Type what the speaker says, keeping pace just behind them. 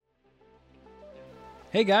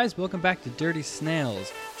Hey guys, welcome back to Dirty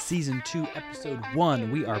Snails, Season 2, Episode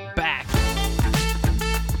 1. We are back.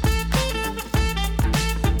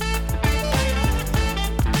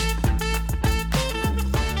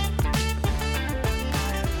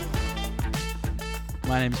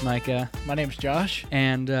 My name's Micah. My name's Josh.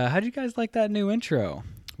 And how'd you guys like that new intro?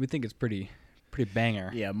 We think it's pretty banger.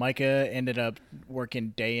 Yeah, Micah ended up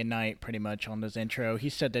working day and night pretty much on this intro. He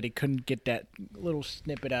said that he couldn't get that little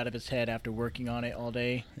snippet out of his head after working on it all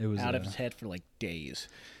day. It was out of his head for like days.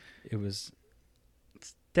 It's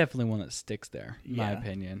definitely one that sticks there, in my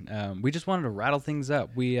opinion. We just wanted to rattle things up.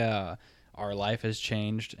 Our life has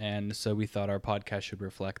changed, and so we thought our podcast should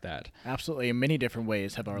reflect that. Absolutely. In many different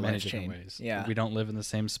ways have our lives changed. Ways. Yeah. We don't live in the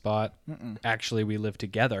same spot. Actually, we live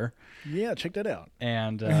together. Yeah, check that out.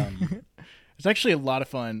 And it's actually a lot of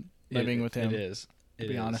fun living with him. It is. To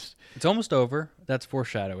be honest. It's almost over. That's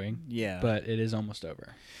foreshadowing. Yeah. But it is almost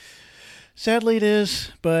over. Sadly, it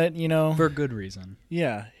is, but, For good reason.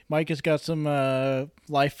 Yeah. Mike has got some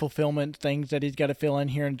life fulfillment things that he's got to fill in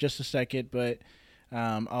here in just a second, but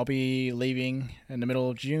I'll be leaving in the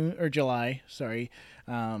middle of July,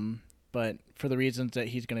 but for the reasons that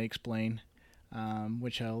he's going to explain,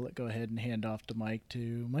 which I'll go ahead and hand off to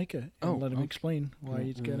Micah and let him explain why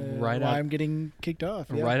he's I'm getting kicked off.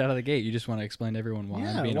 Yeah. Right out of the gate, you just want to explain to everyone why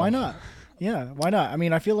I'm being why off. not? Yeah, why not? I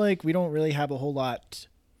mean, I feel like we don't really have a whole lot,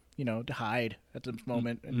 to hide at this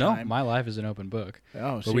moment in time. My life is an open book. Oh,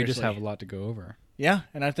 but seriously. we just have a lot to go over. Yeah,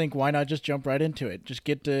 and I think why not just jump right into it? Just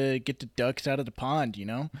get the ducks out of the pond,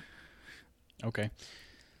 Okay.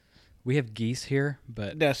 We have geese here,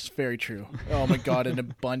 but that's very true. Oh my god, an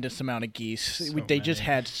abundance amount of geese. They just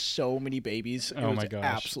had so many babies. It was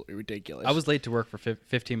absolutely ridiculous. I was late to work for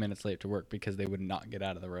 15 minutes late to work because they would not get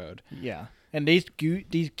out of the road. Yeah, and these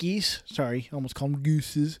geese, sorry, I almost call them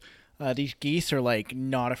gooses. These geese are like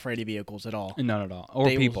not afraid of vehicles at all. Not at all. Or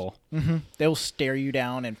people. They will stare you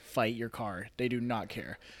down and fight your car. They do not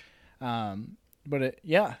care. But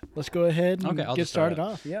let's go ahead and get started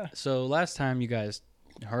off. Yeah. So last time you guys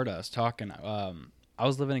heard us talking, I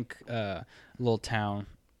was living in a little town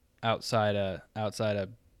outside of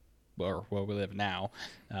where we live now,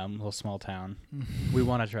 a little small town. We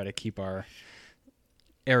want to try to keep our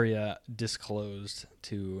area disclosed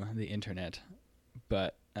to the internet,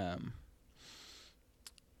 but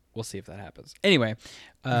we'll see if that happens. Anyway,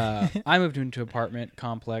 I moved into an apartment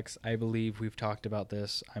complex. I believe we've talked about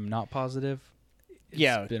this. I'm not positive.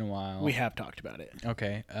 It's been a while. We have talked about it.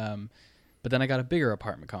 Okay. But then I got a bigger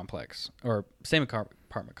apartment complex, or same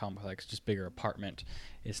apartment complex, just bigger apartment.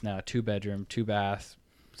 It's now a 2-bedroom, 2-bath.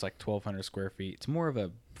 It's like 1,200 square feet. It's more of a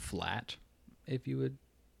flat, if you would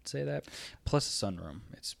say that, plus a sunroom.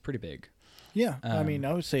 It's pretty big. Yeah, I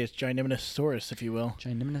would say it's Ginormous, if you will.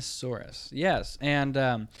 Ginormous, yes.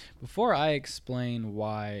 And before I explain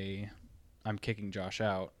why I'm kicking Josh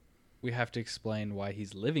out, we have to explain why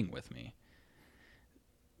he's living with me.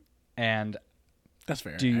 And that's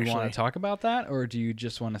fair. Do you want to talk about that, or do you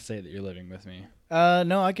just want to say that you're living with me?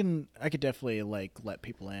 No, I could definitely let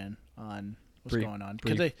people in on what's going on.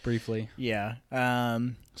 Briefly. Yeah.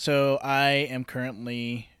 So I am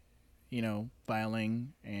currently,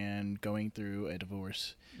 filing and going through a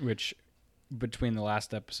divorce. Which, between the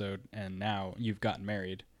last episode and now, you've gotten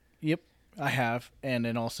married. Yep, I have, and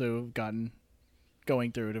then also going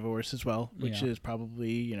through a divorce as well, which is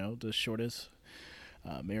probably the shortest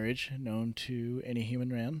marriage known to any human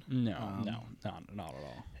man. No, not at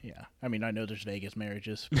all. Yeah, I mean, I know there's Vegas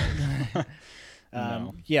marriages. But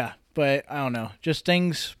no. Yeah, but I don't know. Just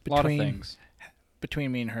things between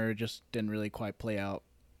me and her just didn't really quite play out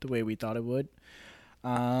the way we thought it would.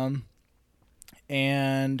 And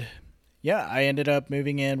yeah, I ended up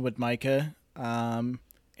moving in with Micah. And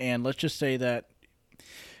let's just say that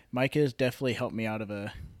Micah has definitely helped me out of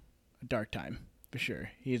a dark time, for sure.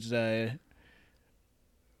 He's my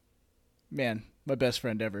best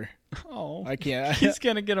friend ever. Oh, I can't. He's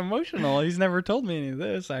gonna get emotional. He's never told me any of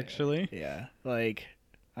this, actually. Yeah, I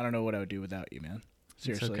don't know what I would do without you, man.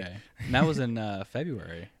 Seriously. It's okay. And that was in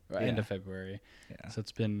February, end of February. Yeah. So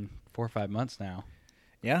it's been 4 or 5 months now.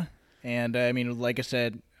 Yeah, and I mean, like I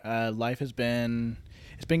said, life has been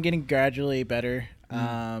getting gradually better.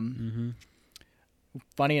 Funny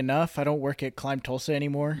enough, I don't work at Climb Tulsa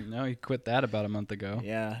anymore. No, you quit that about a month ago.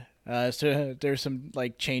 Yeah. So there's some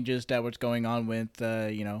changes that was going on with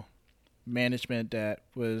management that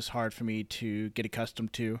was hard for me to get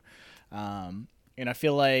accustomed to, and I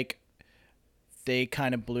feel like they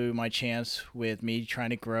kind of blew my chance with me trying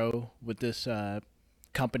to grow with this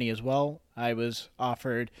company as well. I was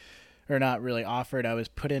offered, or not really offered, I was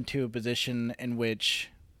put into a position in which,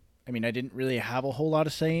 I mean, I didn't really have a whole lot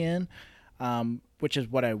of say in. which is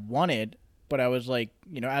what I wanted. But I was like,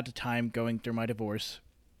 at the time going through my divorce,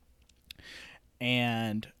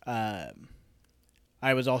 and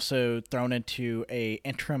I was also thrown into a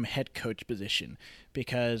interim head coach position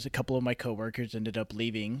because a couple of my coworkers ended up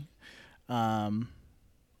leaving,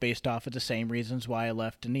 based off of the same reasons why I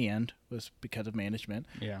left in the end, was because of management.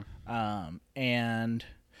 Yeah. And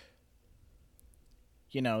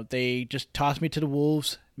they just tossed me to the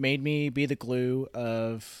wolves, made me be the glue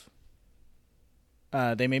of.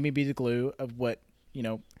 They made me be the glue of what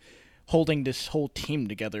holding this whole team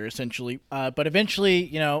together, essentially. But eventually,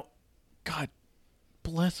 God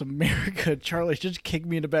bless America, Charlie just kicked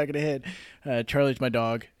me in the back of the head. Charlie's my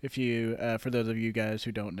dog. If you, for those of you guys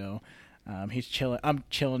who don't know, he's chilling. I'm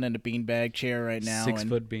chilling in the beanbag chair right now.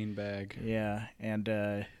 6-foot beanbag. Yeah,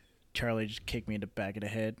 and Charlie just kicked me in the back of the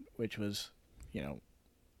head, which was,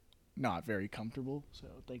 not very comfortable. So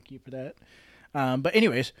thank you for that. But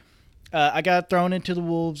anyways, I got thrown into the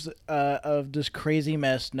wolves of this crazy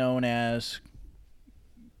mess known as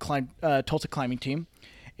Tulsa Climbing Team.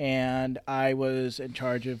 And I was in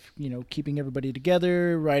charge of, keeping everybody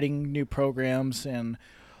together, writing new programs and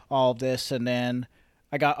all of this. And then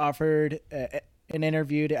I got offered an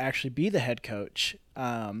interview to actually be the head coach.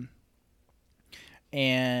 And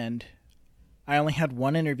I only had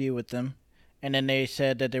one interview with them. And then they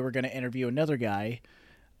said that they were going to interview another guy.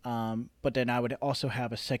 But then I would also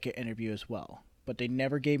have a second interview as well. But they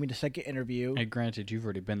never gave me the second interview. And granted, you've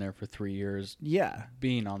already been there for 3 years. Yeah.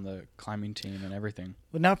 Being on the climbing team and everything.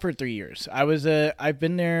 Well, not for 3 years. I've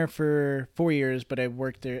been there for 4 years, but I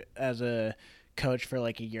worked there as a coach for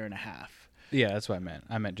like a year and a half. Yeah, that's what I meant.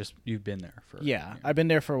 I meant just you've been there for. Yeah, I've been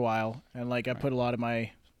there for a while, and I put a lot of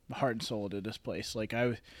my heart and soul into this place.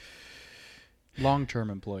 Long-term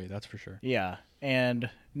employee, that's for sure. Yeah, and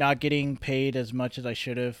not getting paid as much as I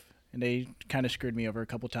should have, and they kind of screwed me over a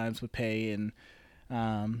couple times with pay, and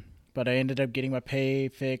but I ended up getting my pay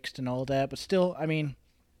fixed and all that. But still, a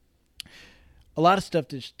lot of stuff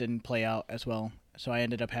just didn't play out as well, so I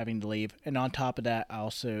ended up having to leave. And on top of that, I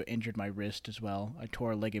also injured my wrist as well. I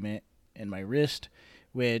tore a ligament in my wrist,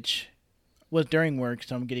 which was during work,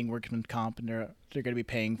 so I'm getting workman's comp, and they're going to be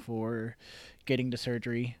paying for getting the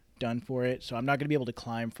surgery done for it, so I'm not going to be able to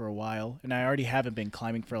climb for a while, and I already haven't been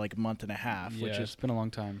climbing for like a month and a half, Yeah, which it's been a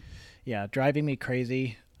long time. Yeah, driving me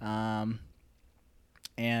crazy. And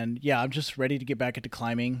yeah, I'm just ready to get back into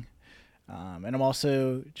climbing, and I'm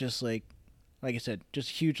also just like I said, just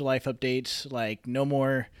huge life updates. Like no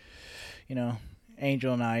more,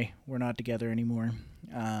 Angel and I, we're not together anymore.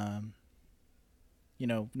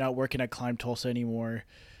 Not working at Climb Tulsa anymore.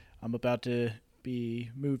 I'm about to be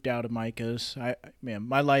moved out of Micah's.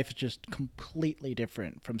 My life is just completely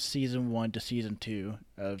different from season 1 to season 2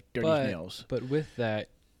 of Dirty Snails. But with that,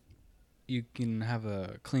 you can have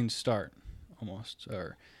a clean start, almost,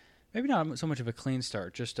 or maybe not so much of a clean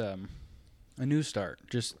start, just a new start.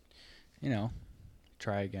 Just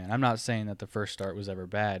try again. I'm not saying that the first start was ever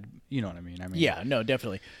bad. You know what I mean? Yeah, no,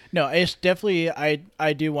 definitely. No, it's definitely.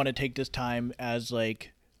 I do want to take this time as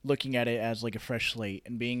looking at it as a fresh slate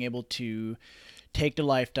and being able to take the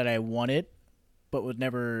life that I wanted, but was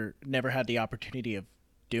never had the opportunity of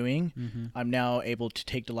doing. Mm-hmm. I'm now able to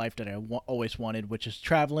take the life that I always wanted, which is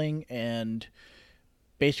traveling and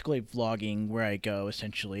basically vlogging where I go,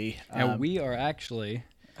 essentially. And we are actually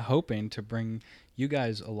hoping to bring you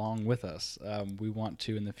guys along with us. We want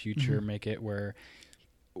to, in the future, Mm-hmm. make it where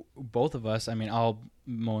both of us, I'll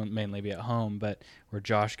mainly be at home, but where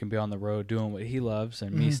Josh can be on the road doing what he loves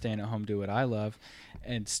and me staying at home doing what I love,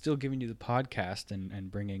 and still giving you the podcast and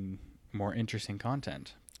bringing more interesting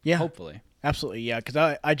content. Yeah. Hopefully. Absolutely, yeah,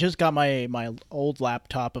 because I just got my old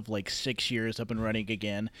laptop of 6 years up and running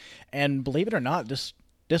again, and believe it or not, this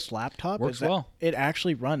laptop works well. It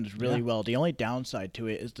actually runs really well. The only downside to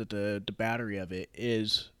it is that the battery of it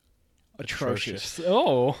is atrocious.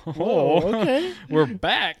 Oh, okay. We're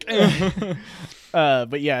back.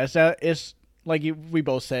 But yeah, it's like we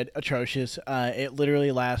both said, atrocious. It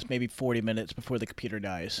literally lasts maybe 40 minutes before the computer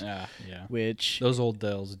dies. Yeah. Which those old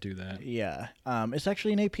Dells do that. Yeah. It's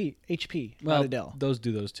actually an HP, well, not a Dell. Those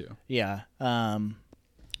do those too. Yeah.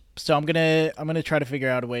 So I'm gonna try to figure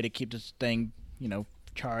out a way to keep this thing,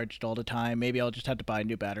 charged all the time. Maybe I'll just have to buy a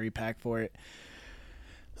new battery pack for it.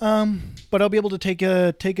 But I'll be able to take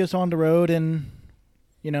us on the road, and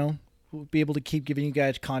we'll be able to keep giving you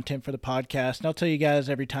guys content for the podcast. And I'll tell you guys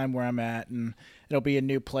every time where I'm at, and it'll be a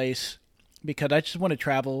new place because I just want to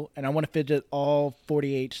travel and I want to visit all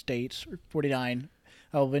 48 states, or 49.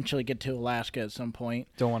 I'll eventually get to Alaska at some point.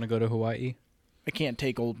 Don't want to go to Hawaii? I can't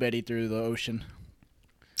take old Betty through the ocean.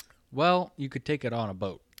 Well, you could take it on a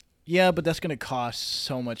boat. Yeah, but that's going to cost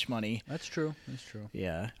so much money. That's true. That's true.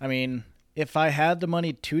 Yeah. I mean, if I had the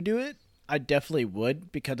money to do it, I definitely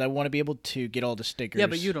would because I want to be able to get all the stickers. Yeah,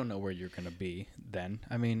 but you don't know where you're going to be then.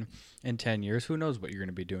 I mean, in 10 years, who knows what you're going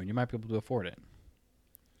to be doing? You might be able to afford it.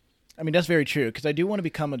 I mean, that's very true because I do want to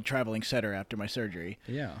become a traveling setter after my surgery.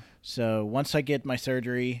 Yeah. So once I get my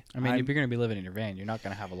surgery, I mean, if you're going to be living in your van, you're not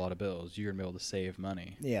going to have a lot of bills. You're going to be able to save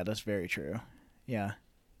money. Yeah, that's very true. Yeah.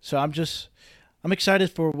 So I'm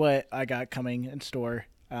excited for what I got coming in store.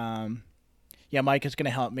 Yeah, Mike is going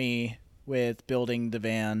to help me with building the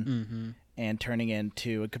van and turning it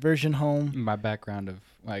into a conversion home. My background of,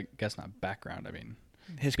 I guess not background, I mean,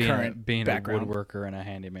 His being current background. a woodworker and a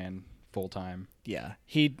handyman full time. Yeah,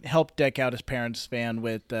 he helped deck out his parents' van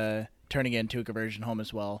with turning it into a conversion home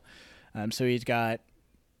as well. So he's got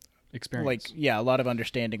Experience. a lot of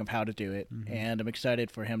understanding of how to do it, and I'm excited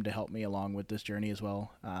for him to help me along with this journey as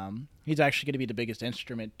well. He's actually going to be the biggest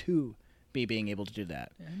instrument to be being able to do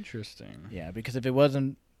that. Interesting. Yeah, because if it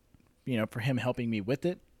wasn't, for him helping me with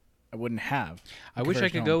it, I wouldn't have. I wish I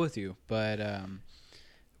could go with you, but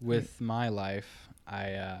with my life,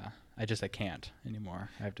 I can't anymore.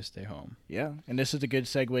 I have to stay home. Yeah, and this is a good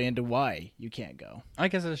segue into why you can't go. I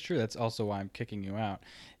guess that's true. That's also why I'm kicking you out.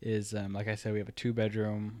 Is like I said, we have a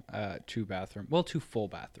 2-bedroom, 2-bathroom. Well, 2 full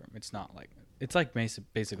bathroom. It's like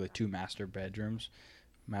basically 2 master bedrooms,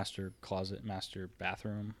 master closet, master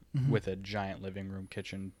bathroom with a giant living room,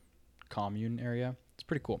 kitchen, commune area. It's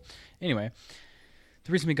pretty cool. Anyway,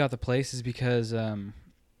 the reason we got the place is because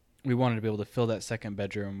we wanted to be able to fill that second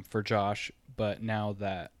bedroom for Josh, but now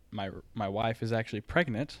that my wife is actually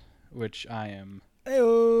pregnant, which I am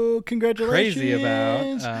congratulations. crazy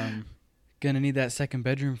about. Gonna need that second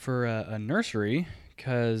bedroom for a nursery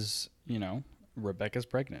because Rebecca's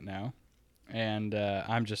pregnant now, and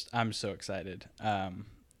I'm so excited.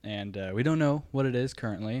 And we don't know what it is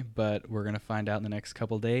currently, but we're gonna find out in the next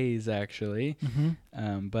couple days actually.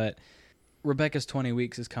 But Rebecca's 20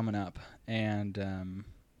 weeks is coming up, and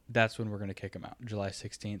that's when we're going to kick him out. July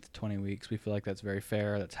 16th, 20 weeks. We feel like that's very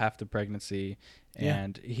fair. That's half the pregnancy.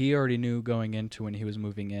 And he already knew going into when he was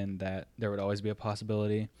moving in that there would always be a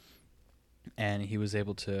possibility. And he was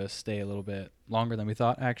able to stay a little bit longer than we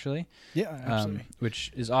thought, actually. Yeah, absolutely.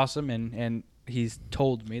 Which is awesome. And he's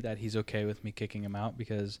told me that he's okay with me kicking him out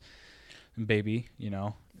because baby,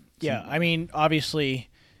 Yeah, I mean, obviously,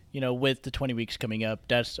 with the 20 weeks coming up,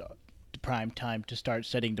 that's the prime time to start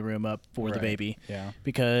setting the room up for the baby. Yeah.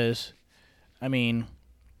 Because, I mean,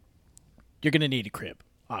 you're going to need a crib,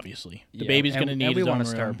 obviously. The baby's going to need his own room. We want to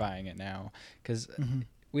start buying it now because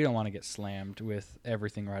we don't want to get slammed with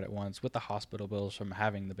everything right at once with the hospital bills from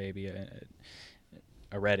having the baby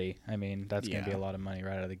already. I mean, that's going to be a lot of money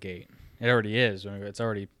right out of the gate. It already is. It's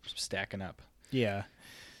already stacking up. Yeah.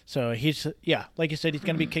 So like you said, he's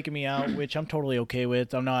going to be kicking me out, which I'm totally okay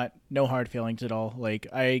with. No hard feelings at all. Like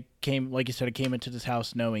I came into this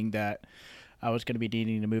house knowing that I was going to be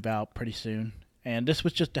needing to move out pretty soon. And this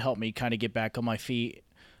was just to help me kind of get back on my feet,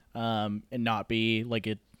 and not be like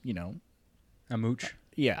a mooch.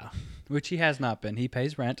 Yeah. Which he has not been. He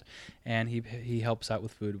pays rent and he helps out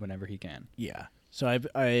with food whenever he can. Yeah. So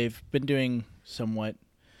I've been doing somewhat,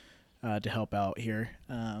 to help out here.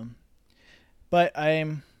 But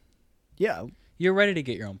you're ready to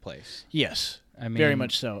get your own place. Yes, I mean, very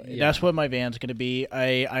much so. Yeah. That's what my van's going to be.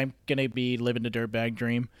 I'm going to be living the dirtbag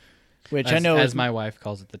dream, which I know as my wife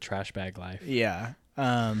calls it, the trash bag life. Yeah,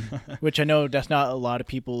 which I know that's not a lot of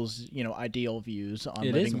people's ideal views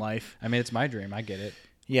on living life. I mean, it's my dream. I get it.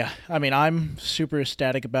 Yeah, I mean, I'm super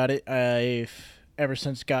ecstatic about it. Ever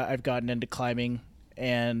since I've gotten into climbing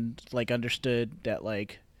and understood that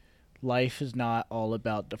life is not all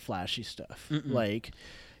about the flashy stuff.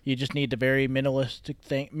 You just need the very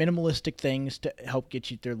minimalistic things to help get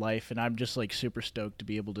you through life, and I'm just super stoked to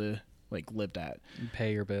be able to live that.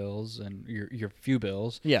 Pay your bills and your few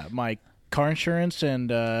bills. Yeah, my car insurance and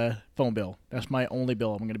phone bill. That's my only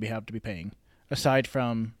bill I'm going to have to be paying, aside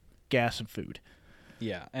from gas and food.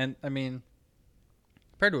 Yeah, and I mean,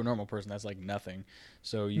 compared to a normal person, that's nothing.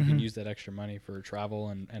 So you can use that extra money for travel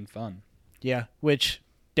and fun. Yeah, which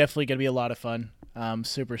definitely going to be a lot of fun. I'm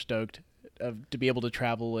super stoked to be able to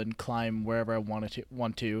travel and climb wherever I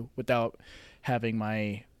want to without having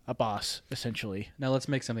a boss, essentially. Now let's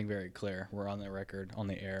make something very clear. We're on the record, on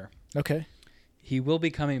the air. Okay. He will be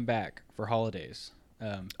coming back for holidays.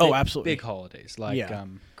 Absolutely. Big holidays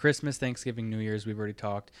Christmas, Thanksgiving, New Year's. We've already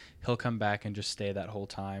talked. He'll come back and just stay that whole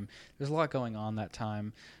time. There's a lot going on that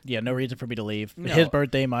time. Yeah, no reason for me to leave. No. His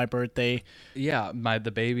birthday, my birthday. Yeah, the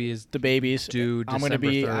baby's due December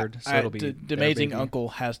 3rd, so it'll be the amazing uncle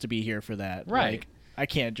has to be here for that. Right. I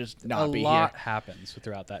can't just not be A here. lot happens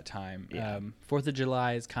throughout that time. Yeah. 4th of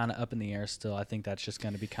July is kind of up in the air still. I think that's just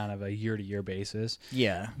going to be kind of a year-to-year basis.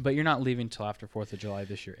 Yeah. But you're not leaving till after 4th of July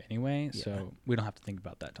this year anyway, Yeah. so we don't have to think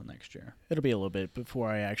about that till next year. It'll be a little bit before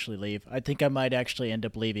I actually leave. I think I might actually end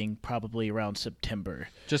up leaving probably around September.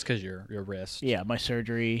 Just because your wrist. Yeah, my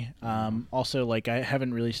surgery. Also, like, I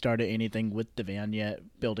haven't really started anything with the van yet,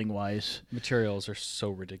 building-wise. Materials are so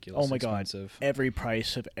ridiculous Oh my expensive. God. Every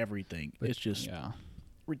price of everything. But, It's just yeah.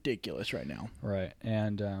 ridiculous right now. Right.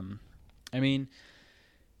 And, I mean,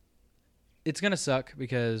 it's going to suck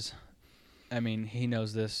because, I mean, he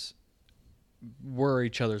knows this. We're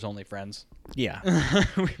each other's only friends. Yeah.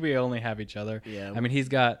 We only have each other. Yeah. I mean, he's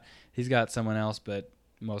got someone else, but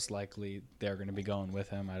most likely they're going to be going with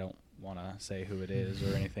him. I don't want to say who it is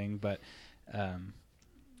or anything, but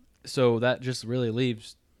so that just really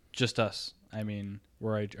leaves just us. I mean,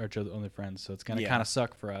 we're our only friends, so it's going to kind of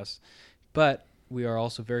suck for us. But we are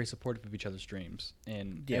also very supportive of each other's dreams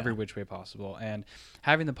in every which way possible. And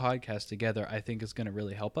having the podcast together, I think, is going to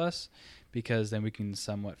really help us because then we can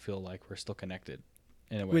somewhat feel like we're still connected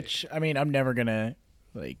in a way. Which, I mean, I'm never going to,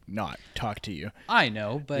 like, not talk to you. I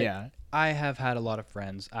know, but Yeah. I have had a lot of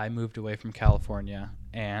friends. I moved away from California,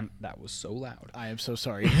 and that was so loud. I am so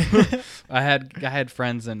sorry. I had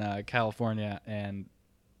friends in California, and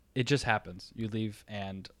it just happens. You leave,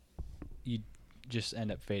 and you just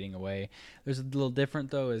end up fading away. There's a little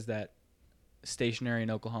different, though, is that stationary in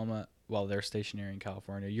Oklahoma, while they're stationary in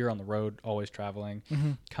California, you're on the road, always traveling,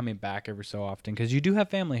 coming back every so often, because you do have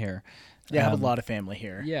family here. Yeah, I have a lot of family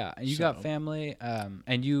here. Yeah, and you So- got family,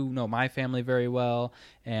 and you know my family very well,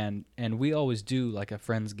 and we always do like a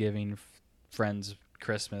Friendsgiving, friends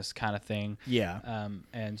Christmas kind of thing. Yeah.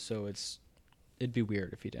 And so it'd be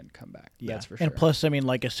weird if he didn't come back. Yeah. That's for sure. And plus, I mean,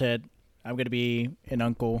 like I said, I'm going to be an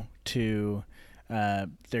uncle to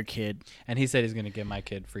their kid. And he said he's going to give my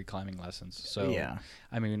kid free climbing lessons. So Yeah.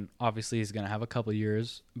 I mean, obviously he's going to have a couple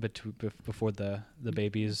years before the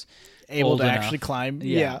baby's Able old to enough. actually climb.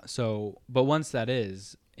 Yeah. So, but once that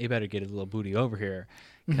is, he better get his little booty over here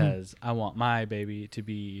because I want my baby to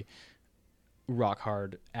be rock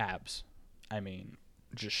hard abs. I mean,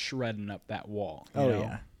 just shredding up that wall. You know?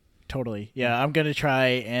 Yeah. Totally. Yeah, I'm going to try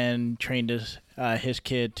and train his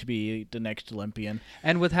kid to be the next Olympian.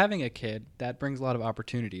 And with having a kid, that brings a lot of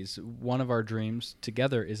opportunities. One of our dreams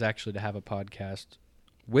together is actually to have a podcast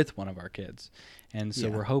with one of our kids. And so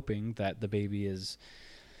we're hoping that the baby is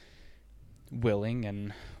willing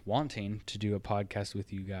and wanting to do a podcast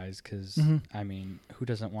with you guys because, I mean, who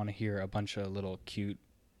doesn't want to hear a bunch of little cute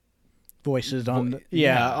Voices on I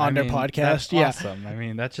their mean, podcast. That's Yeah. awesome. I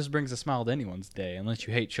mean, that just brings a smile to anyone's day, unless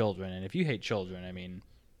you hate children. And if you hate children, I mean,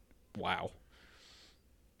 wow.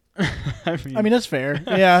 I mean, that's fair.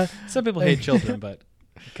 Yeah. Some people hate children, but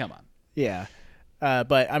come on. Yeah.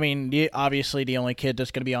 But I mean, obviously the only kid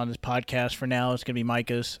that's going to be on this podcast for now is going to be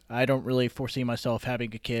Micah's. I don't really foresee myself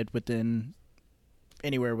having a kid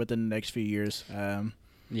anywhere within the next few years.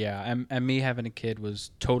 Yeah, and me having a kid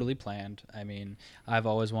was totally planned. I mean, I've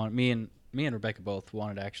always wanted me and Rebecca both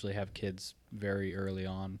wanted to actually have kids very early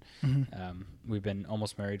on. We've been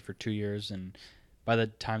almost married for 2 years, and by the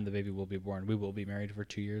time the baby will be born, we will be married for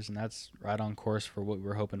 2 years, and that's right on course for what we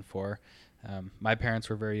were hoping for. My parents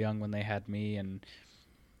were very young when they had me, and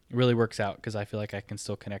it really works out because I feel like I can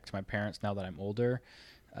still connect to my parents now that I'm older.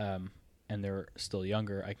 And they're still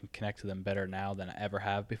younger, I can connect to them better now than I ever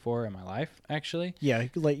have before in my life, actually. Yeah,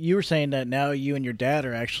 like you were saying that now you and your dad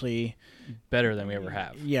are actually Better than we ever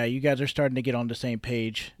have. Yeah, you guys are starting to get on the same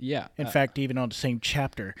page. Yeah. In fact, even on the same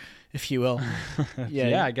chapter, if you will.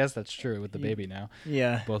 Yeah, I guess that's true with the baby now.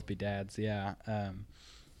 Yeah. Both be dads, yeah.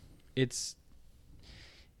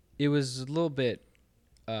 It was a little bit,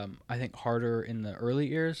 I think, harder in the early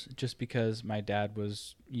years just because my dad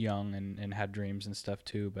was young and had dreams and stuff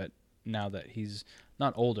too, but now that he's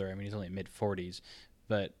not older, I mean, he's only mid-40s,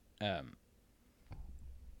 but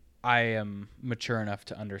I am mature enough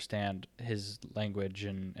to understand his language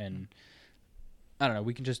and I don't know,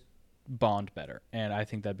 we can just bond better. And I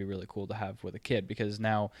think that'd be really cool to have with a kid because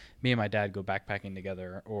now me and my dad go backpacking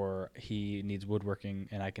together or he needs woodworking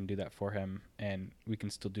and I can do that for him and we can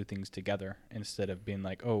still do things together instead of being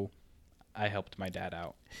like, oh, I helped my dad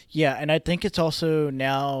out. Yeah, and I think it's also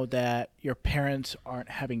now that your parents aren't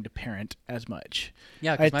having to parent as much.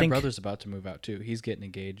 Yeah, because I my think- brother's about to move out too. He's getting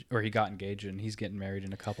engaged, or he got engaged, and he's getting married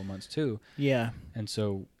in a couple months too. Yeah. And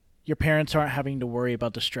so, Your parents aren't having to worry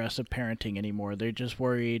about the stress of parenting anymore. They're just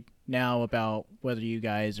worried now about whether you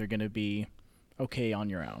guys are going to be okay on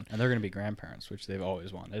your own. and they're going to be grandparents, which they've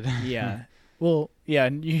always wanted. Yeah. Well, yeah,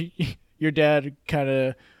 and your dad kind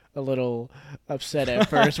of a little upset at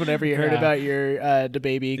first whenever he heard Yeah. about your the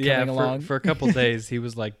baby coming along. For a couple days he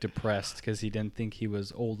was like depressed because he didn't think he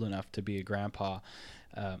was old enough to be a grandpa.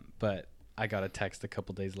 But I got a text a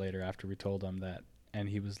couple days later after we told him that, and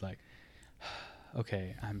he was like,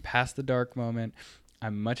 okay, I'm past the dark moment.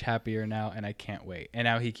 I'm much happier now, and I can't wait. And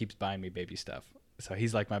now he keeps buying me baby stuff. So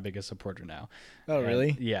he's like my biggest supporter now. Oh, And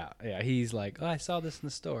really? yeah. He's like, oh, I saw this in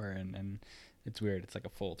the store, and it's weird. It's like a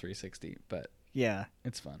full 360, but Yeah.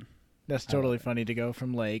 it's fun. That's I love totally it. funny to go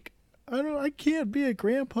from like I can't be a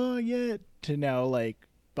grandpa yet to now like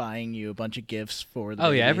buying you a bunch of gifts for the Oh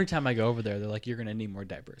yeah, baby. every time I go over there, they're like, you're gonna need more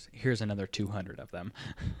diapers. Here's another 200 of them.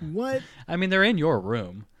 What? I mean, they're in your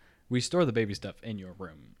room. We store the baby stuff in your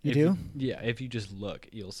room. You If do? Yeah, if you just look,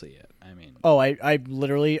 you'll see it. I mean, Oh, I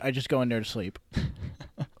literally I just go in there to sleep.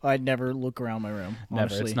 I never look around my room. never.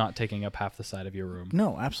 Honestly. It's not taking up half the side of your room.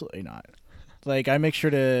 No, absolutely not. Like I make sure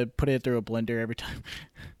to put it through a blender every time.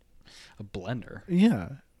 A blender. Yeah.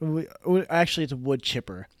 Actually, it's a wood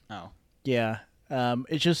chipper. Oh, Yeah.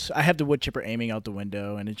 It's just I have the wood chipper aiming out the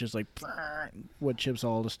window, and it just like wood chips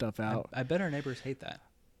all the stuff out. I bet our neighbors hate that.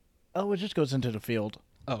 Oh, it just goes into the field.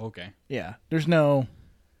 Oh, okay. Yeah. There's no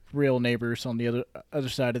real neighbors on the other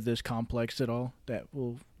side of this complex at all that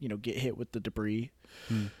will get hit with the debris.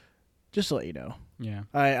 Just to let you know. Yeah.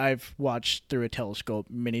 I've watched through a telescope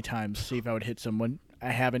many times to see if I would hit someone. I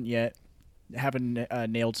haven't yet. Haven't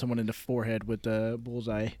nailed someone in the forehead with the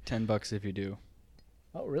bullseye. $10 if you do.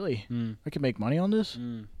 Oh, really? Mm. I can make money on this?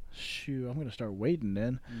 Mm. Shoot, I'm going to start waiting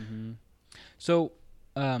then. Mm-hmm. So,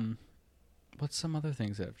 what's some other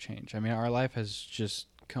things that have changed? I mean, our life has just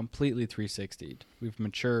completely 360'd. We've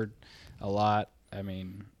matured a lot. I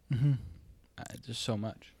mean, just so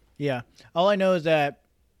much. Yeah. All I know is that,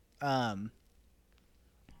 I'm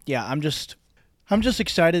just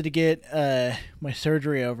excited to get my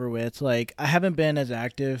surgery over with. Like, I haven't been as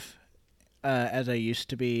active as I used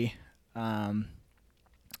to be, and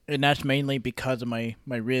that's mainly because of my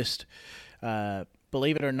wrist.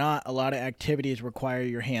 Believe it or not, a lot of activities require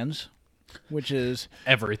your hands, which is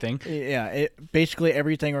Everything. basically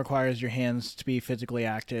everything requires your hands to be physically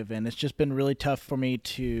active, and it's just been really tough for me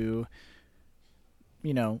to,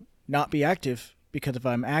 not be active, because if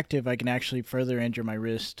I'm active, I can actually further injure my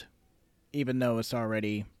wrist, even though it's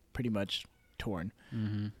already pretty much torn.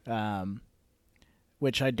 Mm-hmm.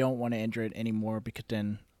 Which I don't want to injure it anymore, because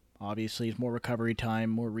then obviously it's more recovery time,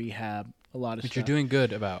 more rehab, a lot of Which stuff. you're doing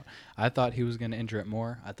good about. I thought he was going to injure it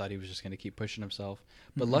more. I thought he was just going to keep pushing himself.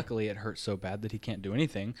 But luckily it hurts so bad that he can't do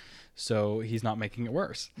anything. So he's not making it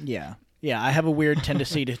worse. Yeah. Yeah, I have a weird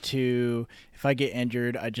tendency to if I get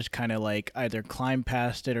injured, I just kind of like either climb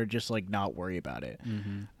past it or just like not worry about it.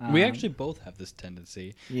 Mm-hmm. We actually both have this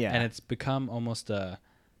tendency. Yeah. And it's become almost a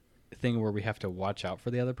thing where we have to watch out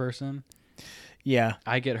for the other person. Yeah.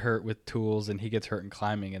 I get hurt with tools and he gets hurt in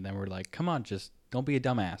climbing. And then we're like, come on, just don't be a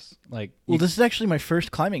dumbass. Like, Well, this is actually my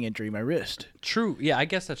first climbing injury, my wrist. true. Yeah, I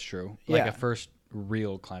guess that's true. Like Yeah. a first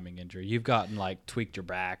real climbing injury. You've gotten like tweaked your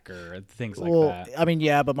back or things like Well, that. I mean,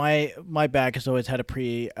 yeah, but my back has always had a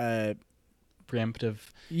Preemptive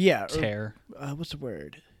yeah, tear. what's the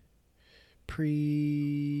word?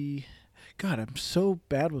 God, I'm so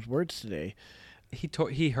bad with words today.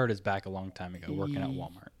 He hurt his back a long time ago working at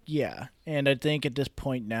Walmart. Yeah, and I think at this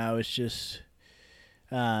point now it's just,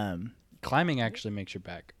 Climbing actually makes your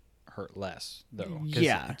back hurt less though. 'Cause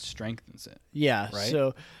Yeah. it strengthens it. yeah. Right?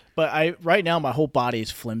 So, but right now my whole body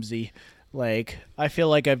is flimsy. Like I feel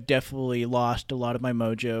like I've definitely lost a lot of my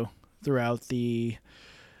mojo throughout the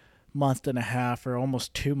month and a half or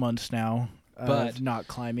almost 2 months now But- of not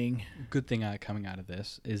climbing. Good thing coming out of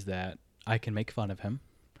this is that I can make fun of him.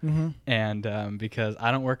 Mm-hmm. And because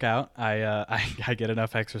I don't work out, I get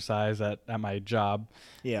enough exercise at my job.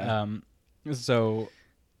 Yeah. So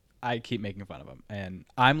I keep making fun of him, and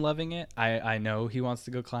I'm loving it. I know he wants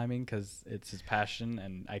to go climbing because it's his passion,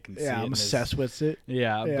 and I can see it. Yeah, I'm in his- obsessed with it.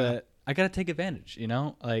 Yeah, Yeah. but I gotta take advantage.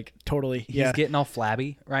 Like Totally. he's Yeah. getting all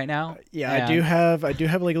flabby right now. Yeah, I and do have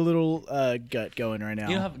like a little gut going right now.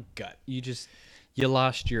 You don't have a gut. You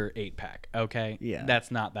lost your 8-pack. Okay. Yeah.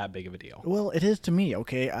 That's not that big of a deal. Well, it is to me.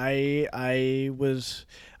 Okay, I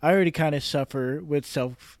already kind of suffer with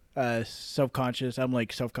self-conscious. I'm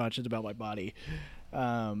like self-conscious about my body,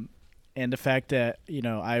 and the fact that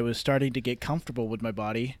I was starting to get comfortable with my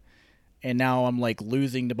body, and now I'm like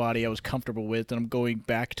losing the body I was comfortable with, and I'm going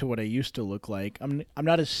back to what I used to look like. I'm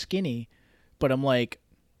not as skinny, but I'm like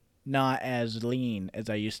not as lean as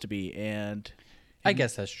I used to be, and I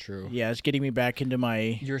guess that's true. yeah, it's getting me back into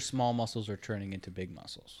my. Your small muscles are turning into big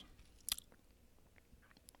muscles.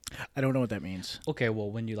 I don't know what that means. Okay, well,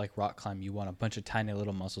 when you like rock climb, you want a bunch of tiny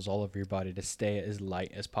little muscles all over your body to stay as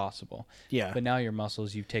light as possible. Yeah. But now your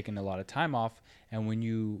muscles, you've taken a lot of time off, and when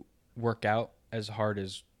you work out as hard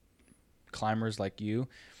as climbers like you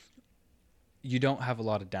don't have a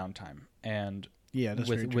lot of downtime. And Yeah, that's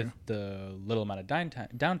very true. with the little amount of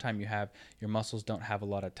downtime you have, your muscles don't have a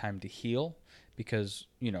lot of time to heal because,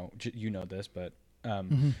 you know this, but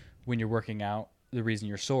when you're working out, the reason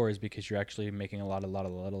you're sore is because you're actually making a lot of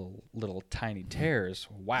little tiny tears.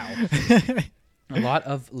 Wow. A lot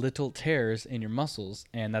of little tears in your muscles,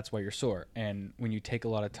 and that's why you're sore. And when you take a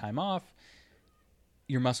lot of time off,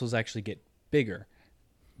 your muscles actually get bigger.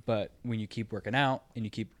 But when you keep working out and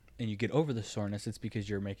you get over the soreness, it's because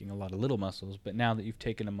you're making a lot of little muscles. But now that you've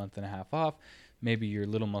taken a month and a half off, maybe your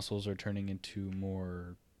little muscles are turning into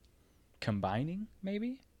more combining,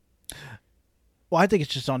 maybe? Well, I think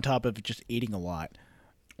it's just on top of just eating a lot.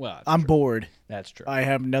 Well, I'm true. bored. That's true. I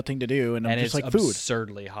have nothing to do, and I'm just it's like food.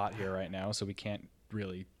 absurdly hot here right now, so we can't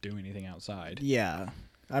really do anything outside. Yeah.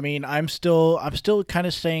 I mean, I'm still kind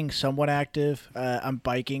of staying somewhat active. I'm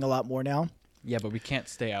biking a lot more now. Yeah, but we can't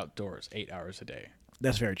stay outdoors 8 hours a day.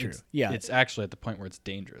 That's very true. Yeah. It's actually at the point where it's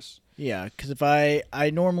dangerous. Yeah, because if I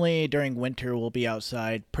normally during winter will be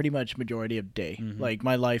outside pretty much majority of the day. Mm-hmm. Like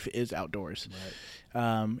my life is outdoors.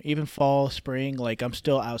 Right. Even fall, spring, like I'm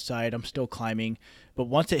still outside. I'm still climbing. But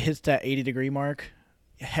once it hits that 80-degree mark,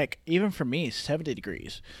 heck, even for me, 70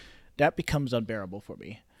 degrees, that becomes unbearable for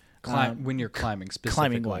me. When you're climbing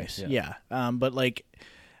specifically. Climbing wise, yeah. But like,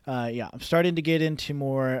 yeah, I'm starting to get into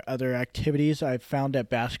more other activities. I've found that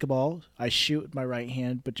basketball, I shoot with my right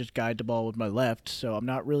hand, but just guide the ball with my left. So I'm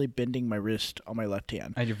not really bending my wrist on my left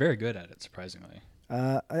hand. And you're very good at it, surprisingly.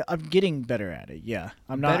 I'm getting better at it. Yeah,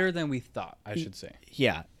 I'm better than we thought, I should say.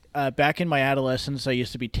 Yeah, back in my adolescence, I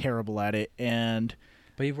used to be terrible at it,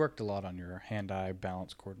 But you've worked a lot on your hand-eye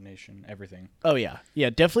balance, coordination, everything. Oh yeah,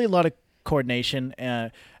 definitely a lot of coordination.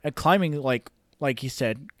 And climbing, like you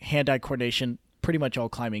said, hand-eye coordination. Pretty much all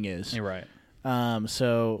climbing is. You're right.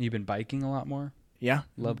 So you've been biking a lot more. Yeah,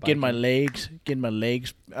 love biking. Getting my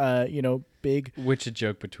legs, big. Which a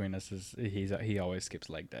joke between us is he always skips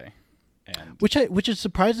leg day, and which is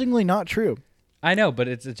surprisingly not true. I know, but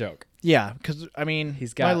it's a joke. Yeah, because I mean,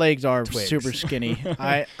 my legs are super skinny.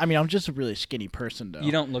 I mean, I'm just a really skinny person, though.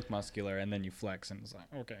 You don't look muscular, and then you flex, and it's like,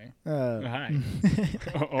 okay, hi.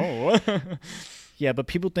 Oh. Yeah, but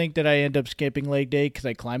people think that I end up skipping leg day because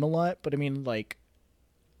I climb a lot. But I mean, like,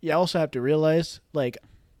 you also have to realize, like,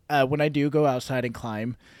 when I do go outside and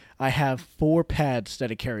climb, I have 4 pads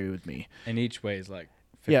that I carry with me, and each weighs like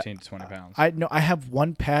 15 to 20 pounds. I have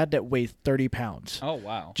one pad that weighs 30 pounds. Oh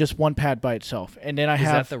wow! Just one pad by itself, and then Is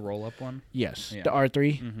that the roll-up one? Yes, yeah. The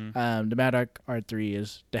R3. Mm-hmm. The Mad Dog R3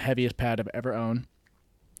 is the heaviest pad I've ever owned,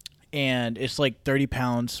 and it's like 30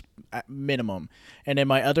 pounds at minimum. And then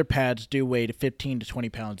my other pads do weigh to 15 to 20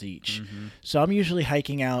 pounds each. Mm-hmm. So I'm usually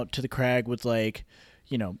hiking out to the crag with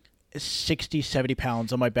 60, 70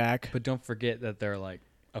 pounds on my back. But don't forget that they're like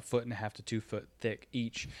 1.5 to 2 foot thick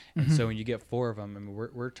each, and so when you get 4 of them, I mean,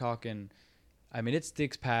 we're talking. I mean, it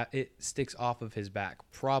sticks off of his back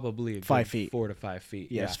probably a 5 feet, 4 to 5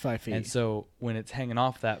 feet. Yes, 5 feet. And so when it's hanging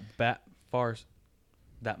off that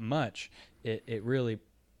that much, it really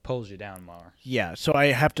pulls you down more. Yeah, so I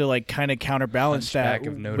have to kind of counterbalance that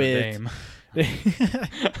of Notre Dame.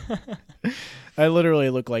 I literally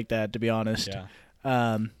look like that, to be honest.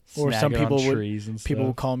 Yeah. Or some people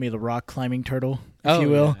will call me the rock climbing turtle, if you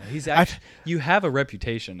will. Yeah. He's actually, you have a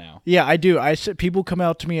reputation now. Yeah, I do. People come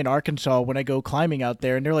out to me in Arkansas when I go climbing out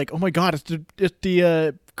there, and they're like, "Oh my God, it's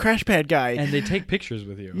the crash pad guy!" And they take pictures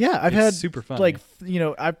with you. Yeah, I've had super funny.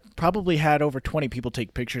 I've probably had over 20 people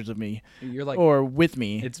take pictures of me. You're like, or with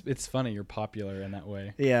me. It's funny. You're popular in that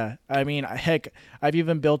way. Yeah, I mean, heck, I've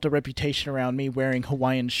even built a reputation around me wearing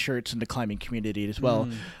Hawaiian shirts in the climbing community as well.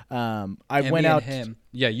 I went out. Him.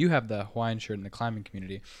 Yeah, you have the Hawaiian shirt in the climbing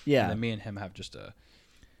community. Yeah, and then me and him have just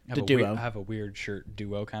duo. Have a weird shirt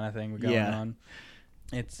duo kind of thing going on.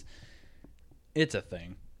 It's a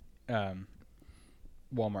thing.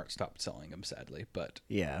 Walmart stopped selling them, sadly, but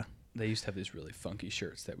yeah, they used to have these really funky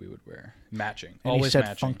shirts that we would wear, matching. And always you said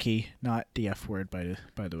matching. Funky, not the F word, by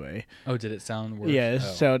the way. Oh, did it sound worse? Yeah,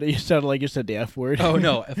 you sounded like you said the F word. Oh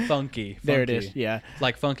no, funky. There it is. Yeah,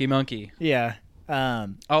 like Funky Monkey. Yeah.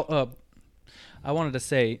 I wanted to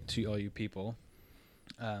say to all you people,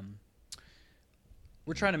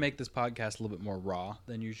 we're trying to make this podcast a little bit more raw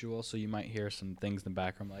than usual, so you might hear some things in the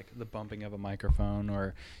background, like the bumping of a microphone,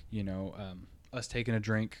 or us taking a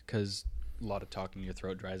drink, because a lot of talking, your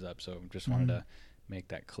throat dries up. So just wanted to make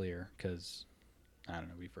that clear, because I don't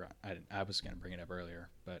know, we forgot. I was going to bring it up earlier,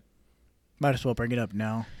 but might as well bring it up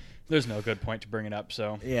now. There's no good point to bring it up.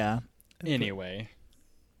 So Yeah. anyway,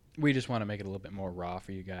 we just want to make it a little bit more raw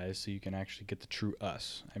for you guys, so you can actually get the true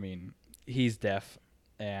us. I mean, he's deaf,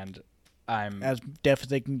 and I'm As deaf as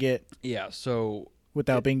they can get So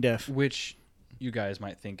without being deaf. which you guys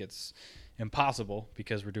might think it's impossible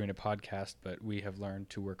because we're doing a podcast, but we have learned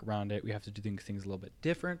to work around it. We have to do things a little bit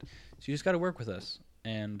different, so you just got to work with us.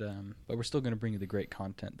 And but we're still going to bring you the great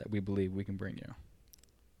content that we believe we can bring you.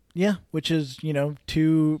 Yeah, which is,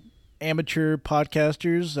 two amateur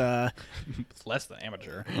podcasters. It's less than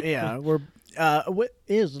amateur. Yeah, we're what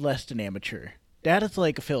is less than amateur? That is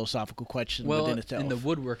like a philosophical question within itself. In the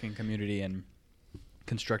woodworking community and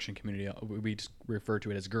construction community, we just refer to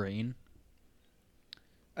it as green.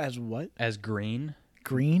 As what? As green.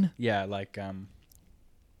 Green? Yeah, like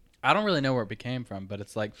I don't really know where it became from, but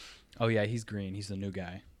it's like, oh yeah, he's green. He's the new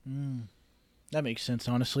guy. That makes sense,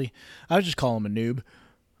 honestly. I would just call him a noob.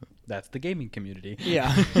 That's the gaming community.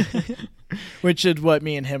 Yeah. Which is what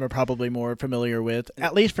me and him are probably more familiar with.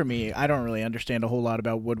 At least for me, I don't really understand a whole lot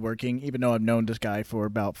about woodworking, even though I've known this guy for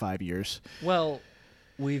about 5 years. Well,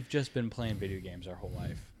 we've just been playing video games our whole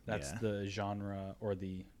life. That's Yeah. the genre or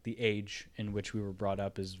the age in which we were brought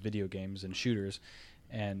up as video games and shooters.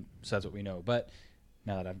 And so that's what we know. But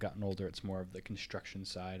now that I've gotten older, it's more of the construction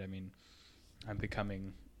side. I mean, I'm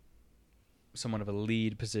becoming somewhat of a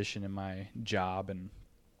lead position in my job, and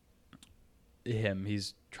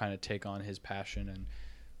he's trying to take on his passion. And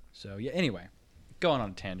so, yeah, anyway, going on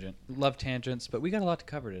a tangent. Love tangents, but we got a lot to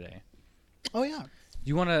cover today. Oh, yeah.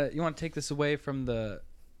 You want to take this away from the,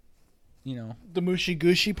 The mushy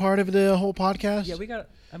gushy part of the whole podcast? Yeah,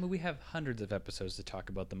 we have hundreds of episodes to talk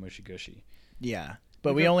about the Mushy Gushy. Yeah.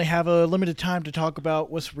 But we only have a limited time to talk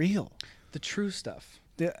about what's real. The true stuff.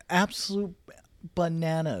 The absolute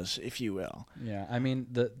bananas, if you will. Yeah, I mean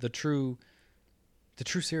the true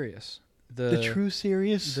serious. The true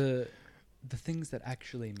serious? The things that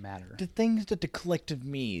actually matter. The things that the collective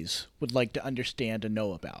me's would like to understand and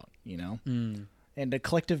know about, And the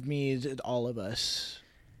collective me's is all of us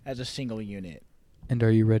as a single unit. And are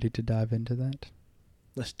you ready to dive into that?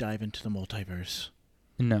 Let's dive into the multiverse.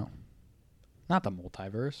 No. Not the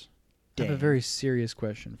multiverse. I have a very serious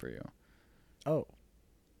question for you. Oh.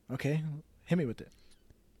 Okay. Hit me with it.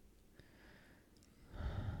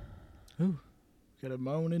 Ooh. Gotta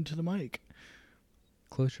moan into the mic.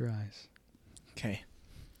 Close your eyes. Okay.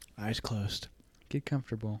 Eyes closed. Get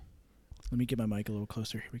comfortable. Let me get my mic a little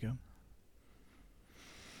closer. Here we go.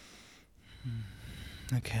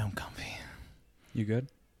 Okay, I'm comfy. You good?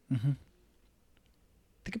 Mm-hmm.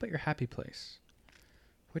 Think about your happy place.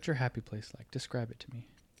 What's your happy place like? Describe it to me.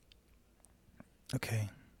 Okay.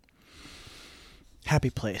 Happy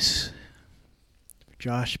place.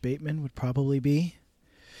 Josh Bateman would probably be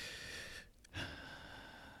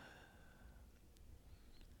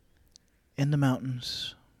in the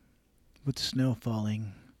mountains with snow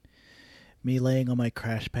falling. Me laying on my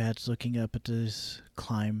crash pads looking up at this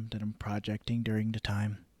climb that I'm projecting during the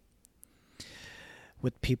time.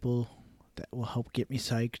 With people that will help get me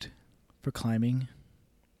psyched for climbing.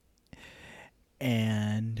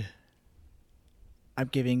 And I'm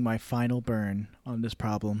giving my final burn on this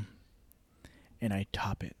problem. And I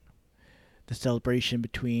top it. The celebration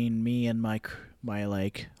between me and my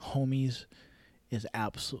homies is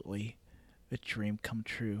absolutely a dream come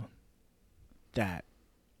true. That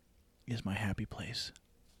is my happy place.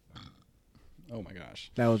 Oh my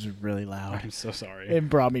gosh. That was really loud. I'm so sorry. It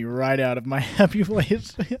brought me right out of my happy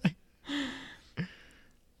place.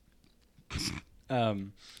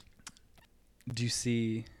 Do you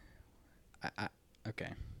see... okay.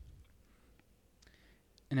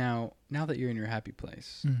 Now that you're in your happy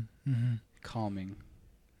place, Mm-hmm. calming,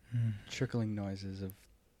 trickling noises of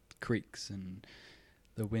creeks and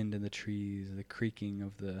the wind in the trees, the creaking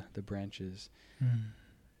of the branches.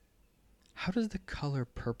 How does the color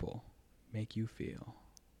purple make you feel?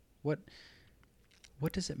 What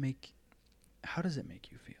does it make? How does it make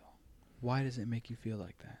you feel? Why does it make you feel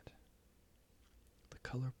like that? The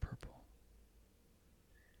color purple.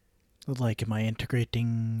 Like, am I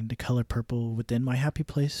integrating the color purple within my happy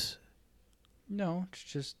place? No, it's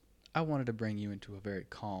just I wanted to bring you into a very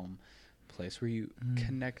calm place where you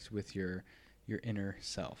connect with your inner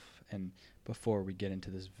self. And before we get into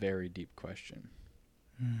this very deep question.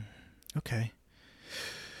 Okay.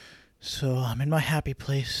 So I'm in my happy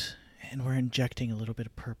place, and we're injecting a little bit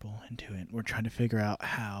of purple into it. We're trying to figure out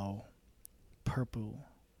how purple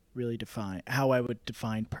really how I would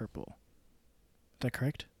define purple. Is that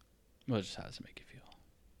correct? Well, just how does it make you feel?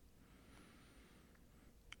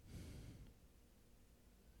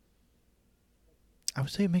 I would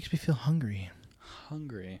say it makes me feel hungry.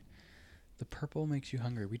 Hungry. The purple makes you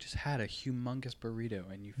hungry. We just had a humongous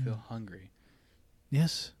burrito and you feel hungry.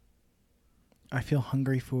 Yes. I feel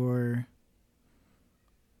hungry for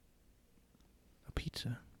a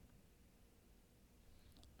pizza.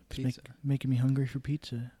 Pizza. Making me hungry for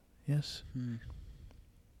pizza. Yes.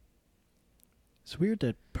 It's weird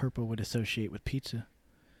that purple would associate with pizza.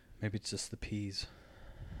 Maybe it's just the peas.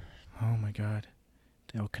 Oh my god.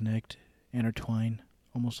 They'll connect, intertwine,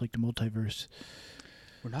 almost like the multiverse.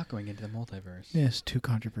 We're not going into the multiverse. Yes, too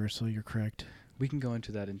controversial, you're correct. We can go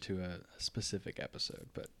into that into a specific episode,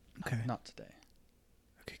 but not today.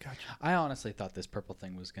 Okay, gotcha. I honestly thought this purple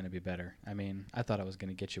thing was going to be better. I mean, I thought I was going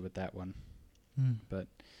to get you with that one. But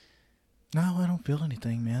no, I don't feel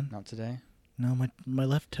anything, man. Not today? No, my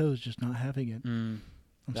left toe is just not having it. I'm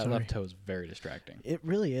that sorry. left toe is very distracting. It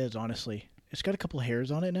really is, honestly. It's got a couple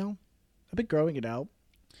hairs on it now. I've been growing it out.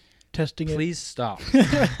 Testing it. Please stop.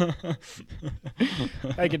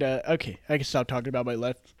 I can stop talking about my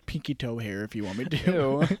left pinky toe hair if you want me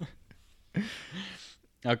to.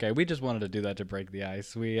 Okay, we just wanted to do that to break the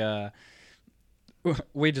ice. We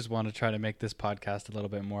just want to try to make this podcast a little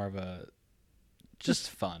bit more of a just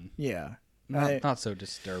fun. Yeah. Not so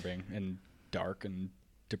disturbing and dark and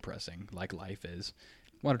depressing like life is.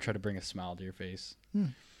 Want to try to bring a smile to your face.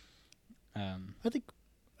 I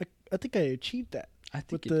think I achieved that. I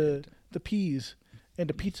think with the peas and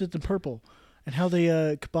the pizzas in purple and how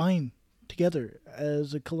they combine together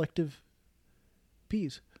as a collective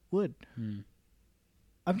peas would.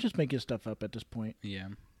 I'm just making stuff up at this point. Yeah.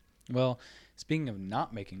 Well, speaking of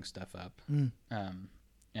not making stuff up, and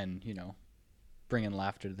bringing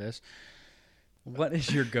laughter to this, what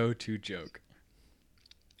is your go-to joke?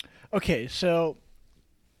 Okay, so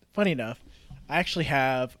funny enough, I actually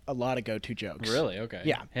have a lot of go-to jokes. Really? Okay.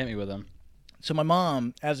 Yeah. Hit me with them. So my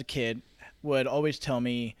mom, as a kid, would always tell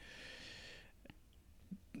me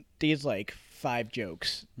these 5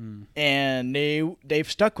 jokes, and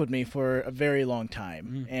they've stuck with me for a very long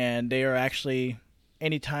time. And they are actually,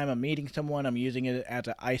 anytime I'm meeting someone, I'm using it as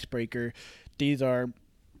an icebreaker. These are.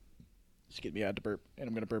 Just get me out to burp, and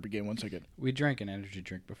I'm gonna burp again. 1 second. We drank an energy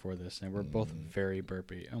drink before this, and we're both very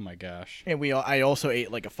burpy. Oh my gosh! And I also ate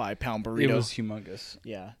a 5-pound burrito. It was humongous.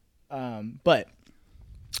 Yeah. But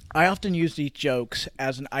I often use these jokes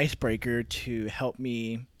as an icebreaker to help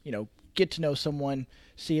me, get to know someone,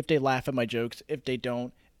 see if they laugh at my jokes. If they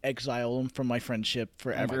don't, exile them from my friendship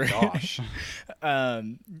forever. Oh my gosh.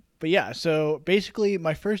 But yeah, so basically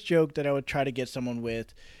my first joke that I would try to get someone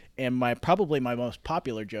with, and probably my most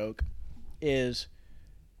popular joke, is,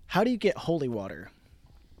 how do you get holy water?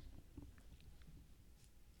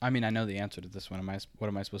 I mean, I know the answer to this one. What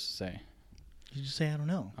am I supposed to say? You just say, I don't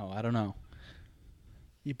know. Oh, I don't know.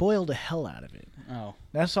 You boil the hell out of it. Oh.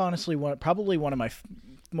 That's honestly probably one of my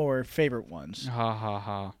more favorite ones. Ha ha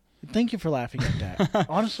ha. Thank you for laughing at that.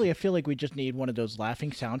 Honestly, I feel like we just need one of those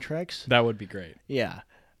laughing soundtracks. That would be great. Yeah.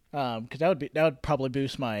 Because that would probably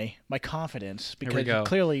boost my confidence, because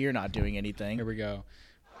clearly you're not doing anything. Here we go.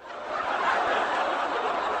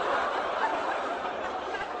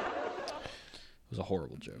 It was a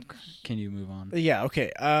horrible joke. Can you move on? Yeah,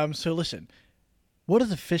 okay. So listen. What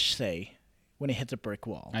does a fish say when it hits a brick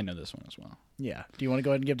wall? I know this one as well. Yeah. Do you want to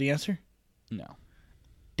go ahead and give the answer? No.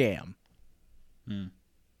 Damn.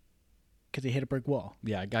 Because he hit a brick wall.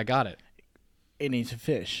 Yeah, I got it. It needs a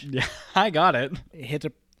fish. Yeah, I got it. It hits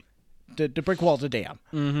the brick wall's a dam.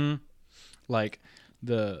 Mm-hmm. Like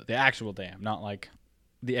the actual dam, not like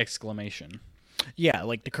the exclamation. Yeah,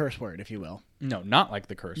 like the curse word, if you will. No, not like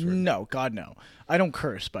the curse word. No, God, no. I don't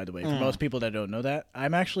curse, by the way, for most people that don't know that.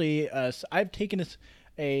 I'm actually, I've taken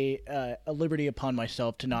a liberty upon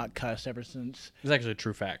myself to not cuss ever since. It's actually a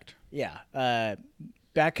true fact. Yeah.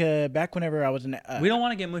 Back whenever I was in... we don't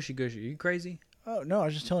want to get mushy-gushy. Are you crazy? Oh, no, I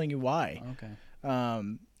was just telling you why. Okay.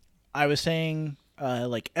 I was saying,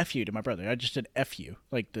 F you to my brother. I just said F you,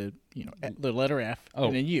 like the letter F,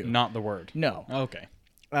 and then you. Not the word. No. Okay.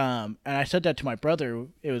 And I said that to my brother.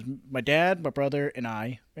 It was my dad, my brother, and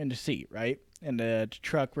I in the seat, right? In the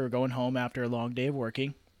truck, we were going home after a long day of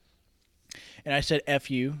working. And I said F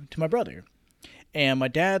you to my brother. And my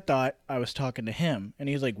dad thought I was talking to him. And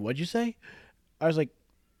he's like, what'd you say? I was like,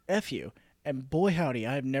 F you. And boy, howdy,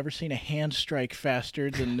 I have never seen a hand strike faster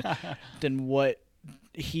than what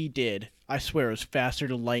he did. I swear it was faster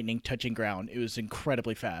than lightning touching ground. It was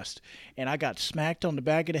incredibly fast. And I got smacked on the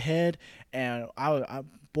back of the head. And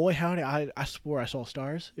boy, howdy, I swore I saw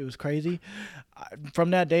stars. It was crazy.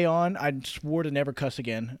 From that day on, I swore to never cuss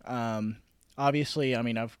again. Obviously, I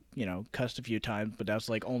mean, I've, cussed a few times, but that's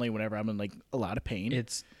only whenever I'm in a lot of pain.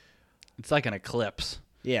 It's like an eclipse.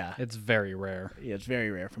 Yeah. It's very rare. Yeah, it's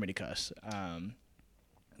very rare for me to cuss.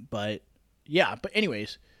 But yeah, but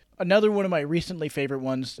anyways, another one of my recently favorite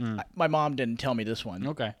ones. My mom didn't tell me this one,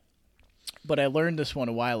 Okay. but I learned this one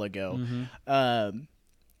a while ago. Mm-hmm.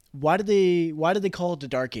 Why did they call it the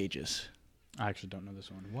Dark Ages? I actually don't know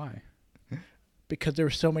this one. Why? Because there were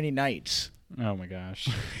so many nights. Oh my gosh.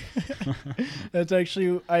 That's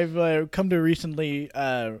actually I've come to recently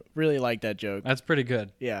really like that joke. That's pretty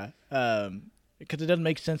good. Yeah, because it doesn't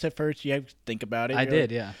make sense at first. You have to think about it. I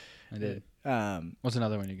did, yeah. I did. Um. What's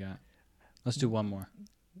another one you got? Let's do one more.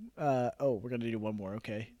 Oh, we're gonna do one more.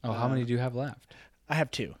 Okay. Oh, how many do you have left? I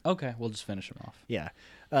have two. Okay, we'll just finish them off. Yeah.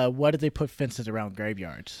 Why did they put fences around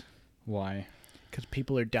graveyards? Why? Because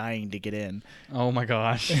people are dying to get in. Oh my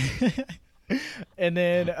gosh. And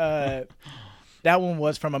then that one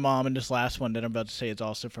was from my mom, and this last one that I'm about to say is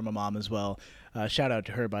also from my mom as well. Shout out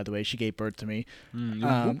to her, by the way. She gave birth to me.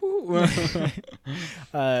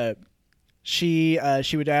 She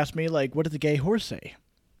would ask me, like, what did the gay horse say?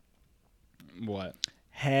 What?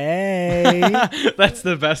 Hey. That's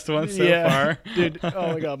the best one so far. Dude,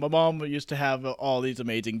 oh my God. My mom used to have all these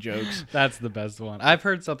amazing jokes. That's the best one. I've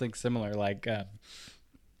heard something similar, like,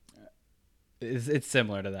 it's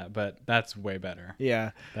similar to that, but that's way better.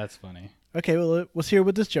 Yeah. That's funny. Okay, well, let's hear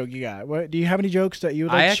what this joke you got. Do you have any jokes that you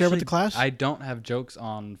would like to share with the class? I don't have jokes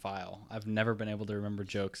on file. I've never been able to remember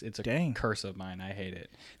jokes. It's a Dang. curse of mine. I hate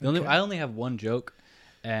it. Okay. I only have one joke,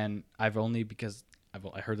 and because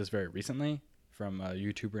I heard this very recently from a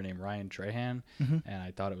YouTuber named Ryan Trahan, and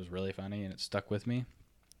I thought it was really funny, and it stuck with me.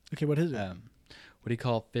 Okay, what is it? What do you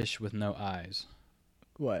call fish with no eyes?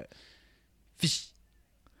 What? Fish.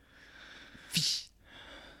 Fish.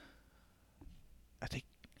 I think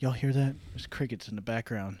y'all hear that? There's crickets in the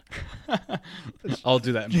background. I'll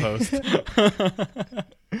do that in post.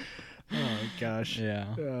 Oh gosh.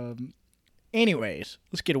 Yeah. Anyways,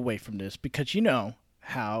 let's get away from this because you know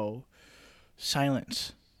how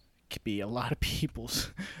silence can be a lot of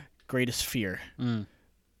people's greatest fear.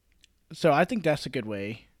 So I think that's a good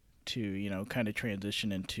way to, kind of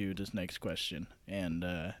transition into this next question.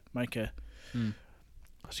 And Micah,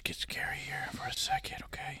 let's get scary here for a second,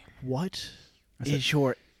 okay? What is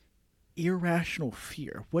your irrational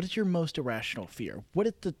fear? What is your most irrational fear? What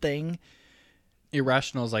is the thing?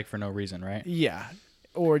 Irrational is like for no reason, right? Yeah.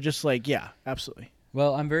 Or just like, yeah, absolutely.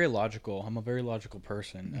 Well, I'm very logical. I'm a very logical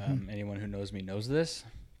person. Anyone who knows me knows this.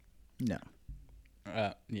 No.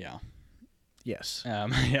 Yeah. Yes. Yeah,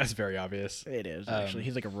 it's very obvious. It is, actually.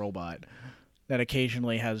 He's like a robot that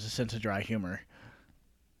occasionally has a sense of dry humor,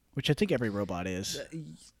 which I think every robot is.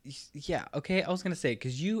 Yeah, okay. I was going to say,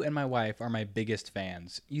 because you and my wife are my biggest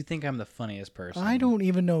fans. You think I'm the funniest person. I don't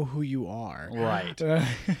even know who you are. Right.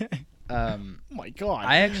 Oh, my God.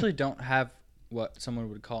 I actually don't have what someone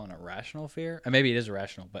would call an irrational fear. Maybe it is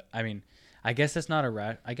irrational, but I mean, I guess it's not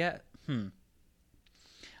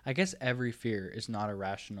I guess every fear is not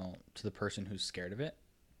irrational to the person who's scared of it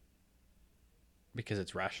because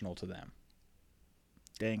it's rational to them.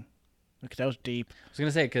 Dang. Look, that was deep. I was going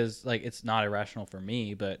to say, because like, it's not irrational for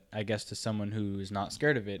me, but I guess to someone who is not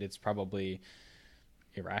scared of it, it's probably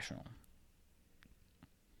irrational.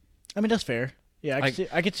 I mean, that's fair. Yeah,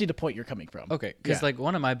 I can see the point you're coming from. Okay, because like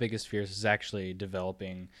one of my biggest fears is actually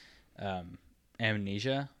developing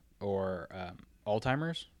amnesia or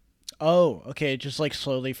Alzheimer's. Oh, okay. Just like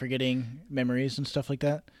slowly forgetting memories and stuff like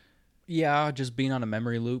that? Yeah, just being on a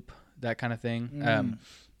memory loop, that kind of thing.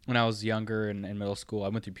 When I was younger and in middle school, I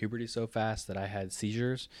went through puberty so fast that I had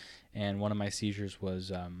seizures. And one of my seizures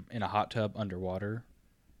was in a hot tub underwater.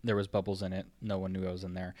 There was bubbles in it. No one knew I was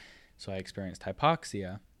in there. So I experienced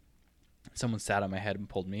hypoxia. Someone sat on my head and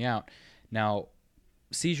pulled me out. Now,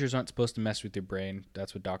 seizures aren't supposed to mess with your brain.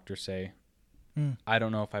 That's what doctors say. I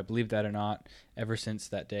don't know if I believe that or not. Ever since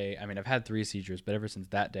that day, I mean, I've had 3 seizures, but ever since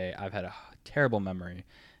that day, I've had a terrible memory.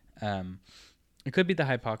 It could be the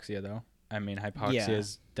hypoxia, though. I mean, hypoxia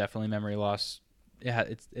is definitely memory loss. Yeah,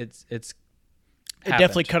 it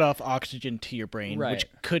definitely cut off oxygen to your brain, right, which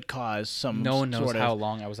could cause some. No one knows how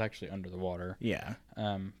long I was actually under the water. Yeah.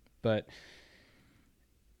 But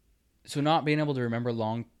so not being able to remember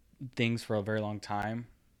long things for a very long time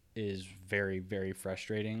is very, very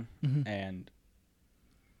frustrating. And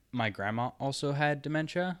my grandma also had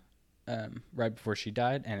dementia right before she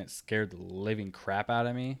died, and it scared the living crap out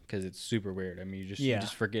of me because it's super weird. I mean, you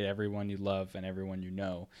just forget everyone you love and everyone you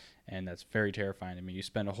know, and that's very terrifying to me. You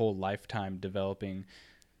spend a whole lifetime developing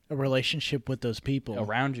a relationship with those people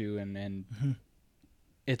around you, and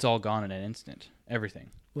it's all gone in an instant. Everything.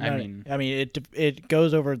 Well, I mean, it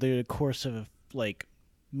goes over the course of like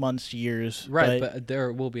months, years. Right, but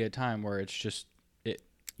there will be a time where it's just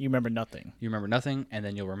you remember nothing. You remember nothing, and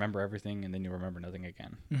then you'll remember everything, and then you'll remember nothing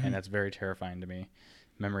again. And that's very terrifying to me.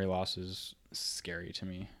 Memory loss is scary to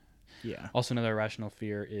me. Yeah. Also, another irrational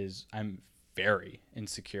fear is I'm very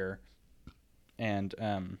insecure, and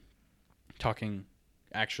talking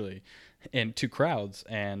actually into crowds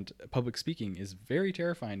and public speaking is very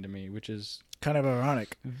terrifying to me, which is Kind of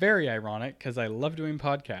ironic. very ironic because I love doing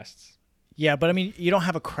podcasts. Yeah, but I mean, you don't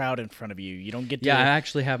have a crowd in front of you. You don't get to. Yeah, I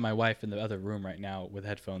actually have my wife in the other room right now with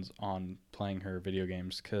headphones on playing her video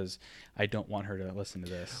games because I don't want her to listen to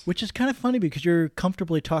this. Which is kind of funny because you're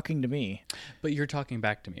comfortably talking to me. But you're talking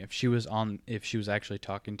back to me. If she was actually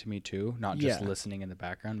talking to me too, not just Yeah. listening in the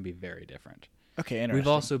background, it'd be very different. Okay, interesting. We've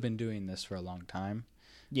also been doing this for a long time.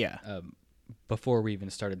 Yeah. Before we even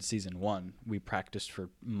started season 1, we practiced for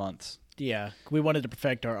months, Yeah. We wanted to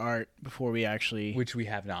perfect our art before we actually. which we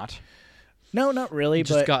have not. No, not really, We've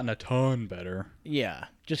just but gotten a ton better. yeah,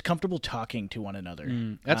 just comfortable talking to one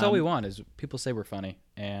another. That's all we want is people say we're funny,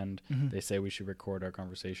 and Mm-hmm. they say we should record our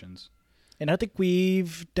conversations. And I think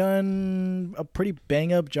we've done a pretty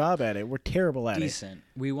bang up job at it. We're terrible at it. Decent.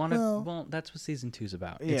 We want to. Well- Well, that's what season 2's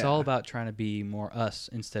about. It's Yeah. all about trying to be more us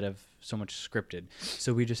instead of so much scripted.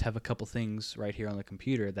 So we just have a couple things right here on the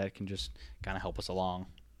computer that can just kind of help us along,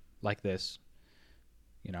 like this.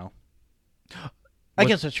 You know. I What-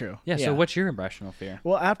 guess that's true. Yeah. So what's your irrational fear?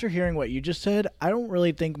 Well, after hearing what you just said, I don't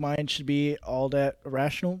really think mine should be all that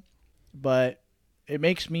irrational, but it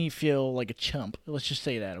makes me feel like a chump. Let's just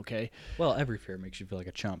say that, okay? Well, every fear makes you feel like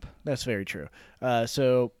a chump. That's very true.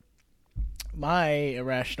 So my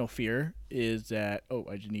irrational fear is that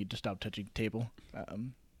I just need to stop touching the table.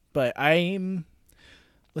 But I'm,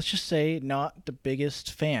 let's just say, not the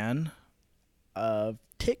biggest fan of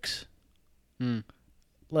ticks.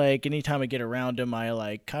 Like anytime I get around them, I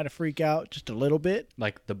like kind of freak out just a little bit.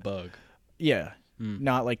 Like the bug. Yeah.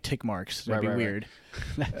 Not like tick marks. That'd Right, be right, weird.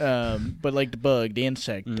 But like the bug, the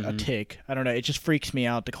insect, a Mhm. tick. I don't know. It just freaks me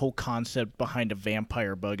out. The whole concept behind a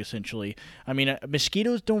vampire bug, essentially. I mean,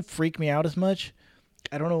 mosquitoes don't freak me out as much.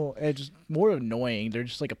 I don't know. It's just more annoying. They're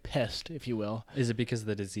just like a pest, if you will. Is it because of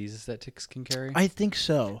the diseases that ticks can carry? I think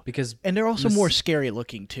so. Because And they're also Mos- more scary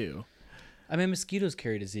looking too. I mean, mosquitoes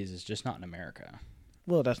carry diseases, just not in America.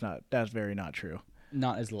 Well, that's very not true.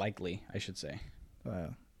 Not as likely, I should say.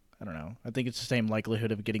 I don't know. I think it's the same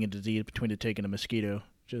likelihood of getting a disease between a tick and a mosquito.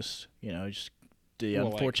 Just the Well,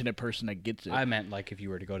 like, unfortunate person that gets it. I meant like if you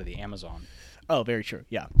were to go to the Amazon. Oh, very true.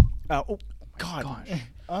 Yeah. God. gosh.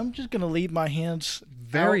 I'm just gonna leave my hands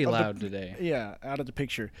Very out of loud the, today. Yeah, out of the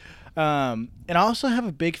picture. And I also have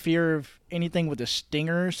a big fear of anything with a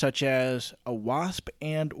stinger, such as a wasp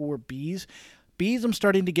and or bees. Bees, I'm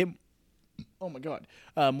starting to get, oh my god,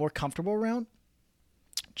 more comfortable around,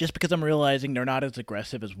 just because I'm realizing they're not as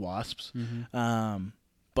aggressive as wasps.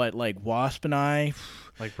 But like wasp and I,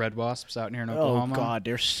 Like red wasps out here in oh Oklahoma. god,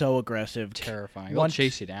 they're so aggressive. Terrifying. One- They'll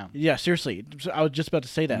chase you down. Yeah, seriously. So I was just about to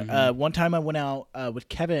say that. One time I went out with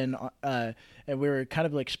Kevin, and we were kind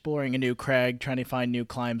of like exploring a new crag, trying to find new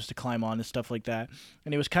climbs to climb on and stuff like that.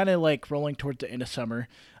 And it was kind of like rolling towards the end of summer.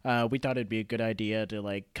 We thought it'd be a good idea to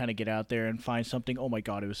like kind of get out there and find something. Oh my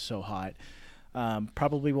god, it was so hot.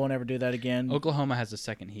 Probably won't ever do that again. Oklahoma has a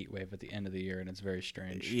second heat wave at the end of the year, and it's very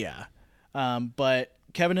strange. Yeah. But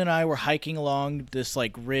Kevin and I were hiking along this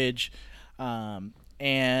like ridge,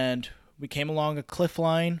 and we came along a cliff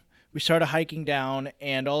line. We started hiking down,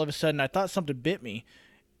 and all of a sudden I thought something bit me,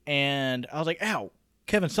 and I was like, "Ow,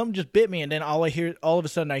 Kevin, something just bit me!" And then all of a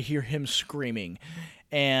sudden I hear him screaming,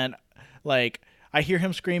 and like I hear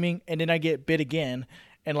him screaming, and then I get bit again,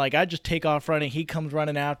 and like I just take off running. He comes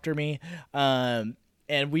running after me, and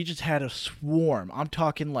we just had a swarm. I'm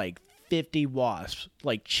talking like 50 wasps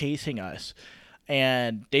like chasing us,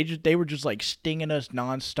 and they were just like stinging us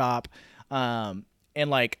nonstop. And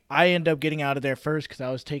like I end up getting out of there first because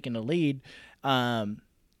I was taking the lead, and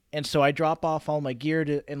so I drop off all my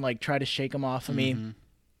gear and like try to shake them off of me,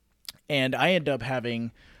 and I end up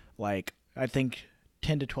having like I think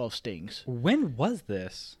 10 to 12 stings. When was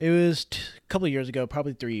this? It was a couple of years ago,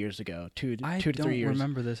 probably 3 years ago, two to 3 years. I don't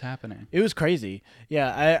remember this happening. It was crazy.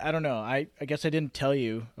 Yeah, I don't know. I guess I didn't tell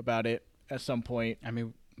you about it at some point. I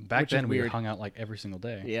mean, back Which is then we weird. hung out like every single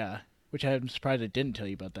day. Yeah, which I'm surprised I didn't tell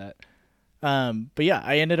you about that. But yeah,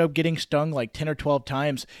 I ended up getting stung like 10 or 12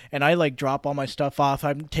 times, and I like drop all my stuff off.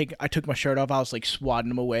 I took my shirt off. I was like swatting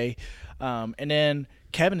them away. And then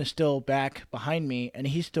Kevin is still back behind me, and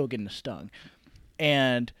he's still getting stung.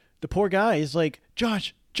 And the poor guy is like,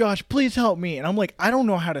 Josh, please help me. And I'm like, I don't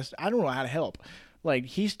know how to help. Like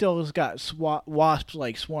he still has got wasps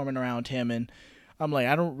like swarming around him, and I'm like,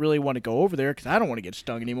 I don't really want to go over there because I don't want to get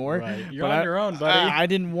stung anymore. Right. You're But on your own, buddy. I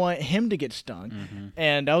didn't want him to get stung. Mm-hmm.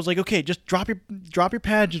 And I was like, okay, just drop your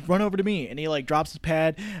pad, just run over to me. And he like drops his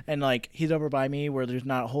pad and like he's over by me where there's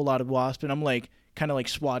not a whole lot of wasps. And I'm like kind of like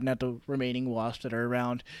swatting at the remaining wasps that are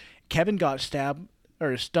around. Kevin got stung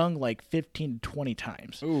like 15 to 20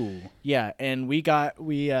 times. Ooh. Yeah, and we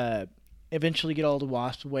eventually get all the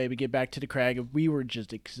wasps away. We get back to the crag. We were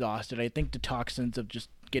just exhausted. I think the toxins of just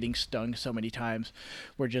getting stung so many times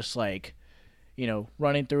were just like,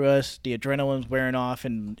 running through us. The adrenaline's wearing off,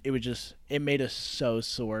 and it made us so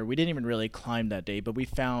sore. We didn't even really climb that day, but we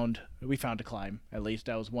found to climb. At least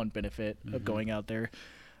that was one benefit of going out there.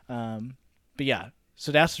 But yeah,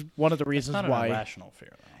 so that's one of the reasons That's not why. an irrational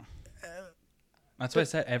fear, though. That's why I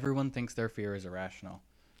said everyone thinks their fear is irrational.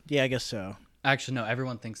 Yeah, I guess so. Actually, no.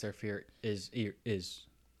 Everyone thinks their fear is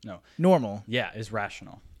Normal. Yeah, is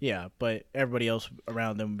rational. Yeah, but everybody else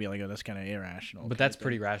around them would be like, "Oh, that's kind of irrational." But that's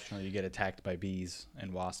pretty rational. You get attacked by bees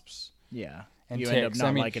and wasps. Yeah, And you ticks. end up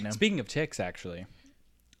not liking them. Speaking of ticks, actually,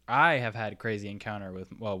 I have had a crazy encounter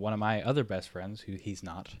with one of my other best friends, who he's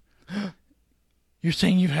not You're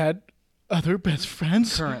saying you've had other best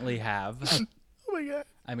friends? currently have. Oh my god.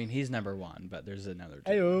 I mean, he's number one, but there's another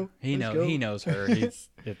two. Ayo, He let's go. He knows her. It's.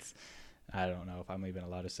 I don't know if I'm even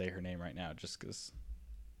allowed to say her name right now, just because.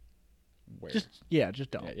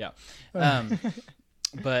 Just don't. Yeah.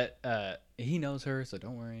 But he knows her, so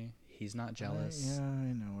don't worry. He's not jealous. Yeah,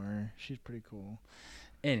 I know her. She's pretty cool.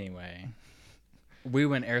 Anyway, we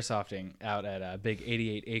went airsofting out at a big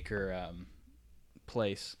 88-acre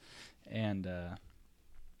place, and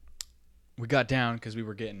we got down because we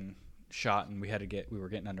were getting shot and we were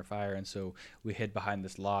getting under fire, and so we hid behind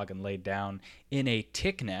this log and laid down in a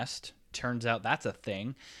tick nest. Turns out that's a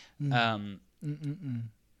thing.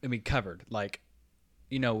 I mean, covered, like,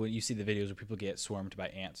 when you see the videos where people get swarmed by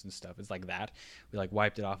ants and stuff, it's like that. We like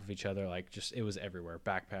wiped it off of each other, like just it was everywhere,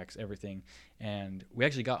 backpacks, everything. And we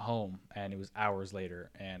actually got home, and it was hours later,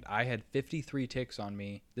 and I had 53 ticks on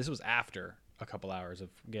me. This was after a couple hours of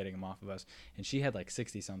getting them off of us, and she had like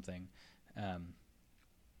 60 something.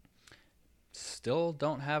 Still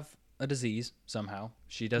don't have a disease somehow.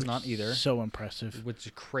 She does not either. So impressive. Which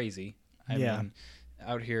is crazy. I Yeah. mean,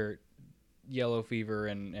 out here, yellow fever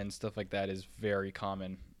and stuff like that is very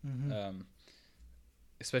common,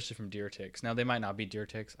 especially from deer ticks. Now, they might not be deer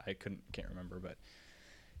ticks. I can't remember, but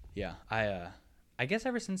yeah, I guess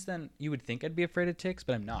ever since then, you would think I'd be afraid of ticks,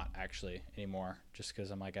 but I'm not actually anymore. Just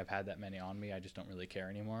because I'm like, I've had that many on me, I just don't really care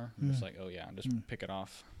anymore. I'm just like, oh yeah, just pick it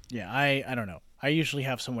off. Yeah, I don't know. I usually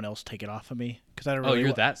have someone else take it off of me because I don't really. Oh,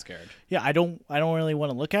 you're that scared? Yeah, I don't really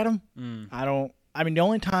want to look at them. I mean, the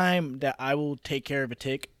only time that I will take care of a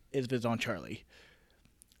tick is if it's on Charlie.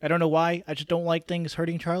 I don't know why. I just don't like things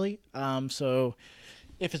hurting Charlie. So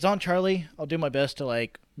if it's on Charlie, I'll do my best to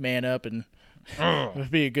like man up and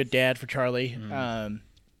be a good dad for Charlie.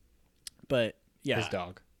 But yeah, His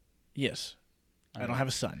dog. Yes, I don't have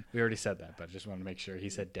a son. We already said that, but I just want to make sure he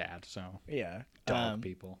said dad. So Yeah, dog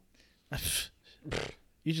people.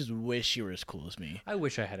 You just wish you were as cool as me. I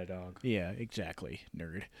wish I had a dog. Yeah, exactly,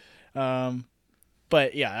 nerd.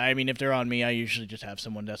 But yeah, I mean, if they're on me, I usually just have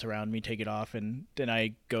someone that's around me take it off, and then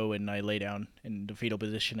I go and I lay down in the fetal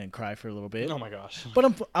position and cry for a little bit. Oh my gosh.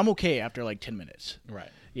 But I'm okay after like 10 minutes. Right.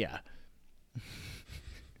 Yeah.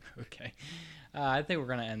 Okay. I think we're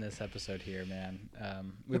going to end this episode here, man.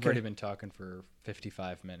 We've already been talking for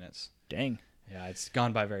 55 minutes. Dang. Yeah, it's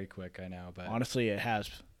gone by very quick, I know. But honestly, it has.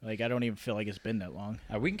 Like, I don't even feel like it's been that long.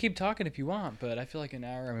 We can keep talking if you want, but I feel like an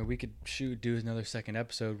hour. I mean, we could do another second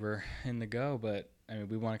episode. We're in the go, but I mean,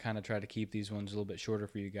 we want to kind of try to keep these ones a little bit shorter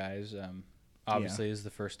for you guys. Obviously, this is the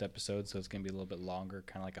first episode, so it's going to be a little bit longer,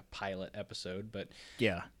 kind of like a pilot episode. But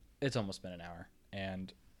yeah, it's almost been an hour,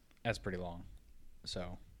 and that's pretty long.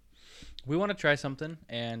 So we want to try something,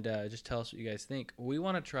 and just tell us what you guys think. We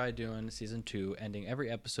want to try doing season 2, ending every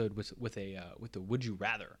episode with a Would You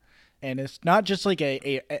Rather. And it's not just like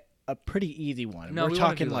a pretty easy one. No, we're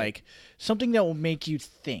talking like something that will make you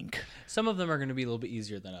think. Some of them are going to be a little bit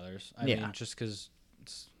easier than others. I mean, just because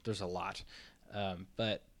there's a lot.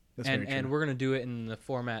 But and we're going to do it in the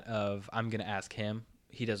format of I'm going to ask him.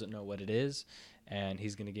 He doesn't know what it is, and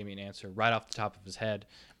he's going to give me an answer right off the top of his head.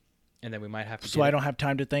 And then we might have to. So I don't have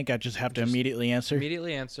time to think. I just have to immediately answer.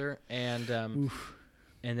 Immediately answer, and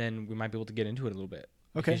then we might be able to get into it a little bit.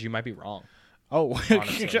 Okay. Because you might be wrong. Oh,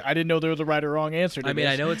 I didn't know there was a right or wrong answer to I mean,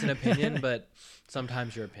 this. I know it's an opinion, but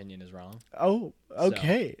sometimes your opinion is wrong. Oh,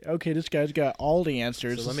 okay. So. Okay, this guy's got all the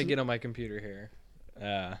answers. So let me get on my computer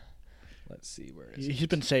here. Let's see where is He's it?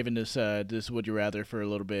 been saving this Would You Rather for a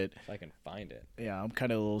little bit. If I can find it. Yeah, I'm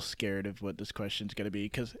kind of a little scared of what this question's going to be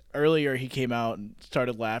because earlier he came out and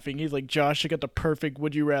started laughing. He's like, Josh, I got the perfect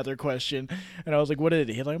Would You Rather question. And I was like, what is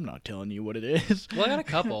it? He's like, I'm not telling you what it is. Well, I got a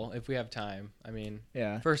couple if we have time. I mean,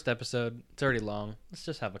 Yeah. first episode, it's already long. Let's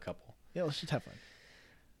just have a couple. Yeah, let's just have fun.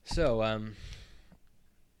 So,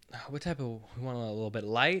 what type of, we want a little bit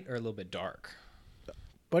light or a little bit dark?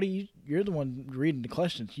 Buddy, you're the one reading the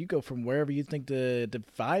questions. You go from wherever you think the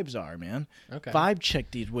vibes are, man. Okay. Vibe check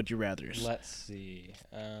these Would You Rathers. Let's see.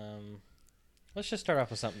 Let's just start off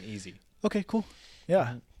with something easy. Okay, cool.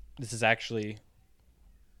 Yeah. This is actually,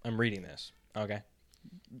 I'm reading this. Okay.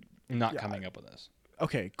 I'm not Yeah. coming up with this.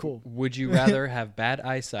 Okay, cool. Would you rather have bad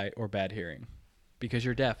eyesight or bad hearing? Because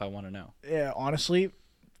you're deaf, I want to know. Yeah, honestly,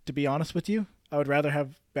 to be honest with you, I would rather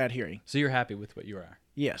have bad hearing. So you're happy with what you are?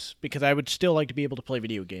 Yes, because I would still like to be able to play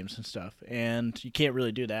video games and stuff, and you can't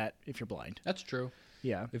really do that if you're blind. That's true.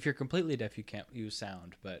 Yeah. If you're completely deaf, you can't use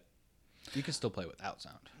sound, but you can still play without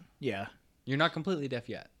sound. Yeah. You're not completely deaf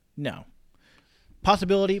yet. No.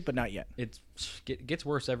 Possibility, but not yet. It gets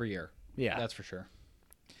worse every year. Yeah. That's for sure.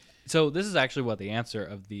 So this is actually what the answer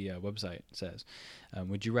of the website says.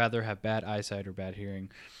 Would you rather have bad eyesight or bad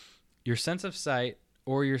hearing? Your sense of sight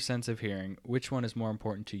or your sense of hearing, which one is more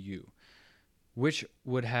important to you? Which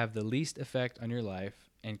would have the least effect on your life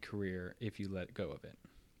and career if you let go of it?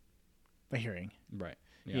 By hearing. Right.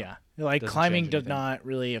 Yeah. Like Doesn't climbing change does anything. not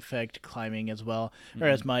really affect climbing as well or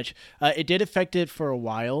as much. It did affect it for a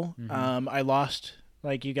while. I lost,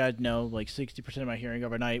 like you guys know, like 60% of my hearing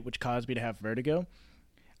overnight, which caused me to have vertigo.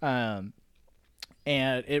 And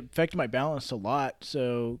it affected my balance a lot.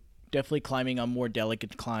 So definitely climbing on more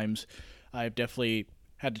delicate climbs, I've definitely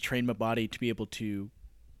had to train my body to be able to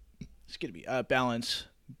balance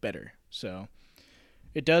better. So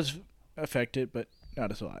it does affect it, but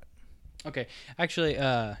not as a lot. Okay. Actually,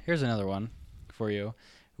 here's another one for you.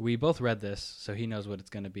 We both read this, so he knows what it's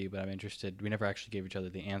going to be, but I'm interested. We never actually gave each other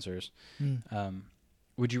the answers.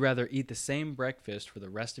 Would you rather eat the same breakfast for the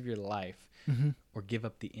rest of your life or give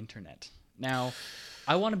up the internet? Now,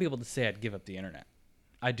 I want to be able to say I'd give up the internet.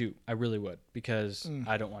 I do. I really would, because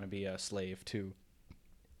I don't want to be a slave to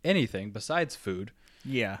anything besides food.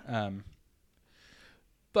 Yeah.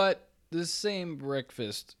 But the same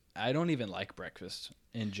breakfast, I don't even like breakfast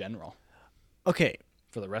in general. Okay.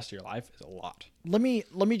 For the rest of your life is a lot. Let me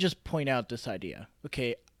just point out this idea.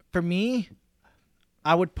 Okay, for me,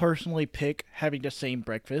 I would personally pick having the same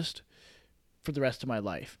breakfast for the rest of my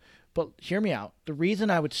life. But hear me out. The reason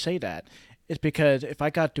I would say that is because if I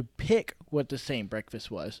got to pick what the same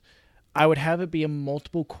breakfast was, I would have it be a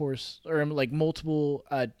multiple course or like multiple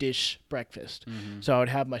dish breakfast. So I would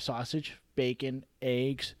have my sausage, bacon,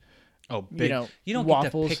 eggs. Oh, big. You don't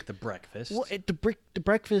waffles. get to pick the breakfast. Well, the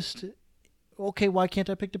breakfast. Okay, why can't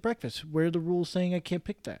I pick the breakfast? Where are the rules saying I can't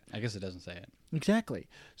pick that? I guess it doesn't say it. Exactly.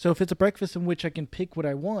 So if it's a breakfast in which I can pick what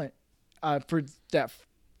I want for that,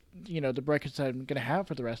 the breakfast I'm going to have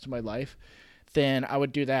for the rest of my life, then I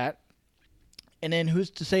would do that. And then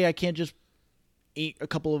who's to say I can't just eat a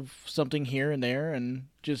couple of something here and there and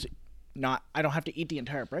just I don't have to eat the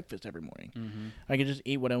entire breakfast every morning. I can just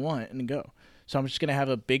eat what I want and go. So I'm just going to have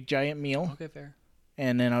a big giant meal. Okay, fair.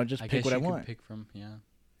 And then I'll just pick what I want. Could pick from, yeah.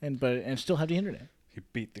 And still have the internet. You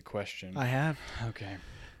beat the question. I have. Okay.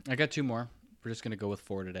 I got two more. We're just going to go with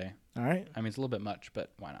 4 today. All right. I mean, it's a little bit much, but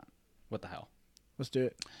why not? What the hell? Let's do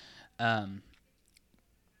it.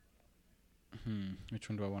 Which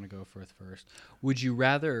one do I want to go for first? Would you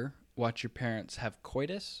rather watch your parents have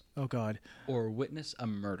coitus Oh, God. or witness a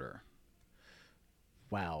murder?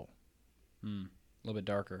 Wow. A little bit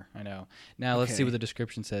darker, I know. Now, let's see Okay. what the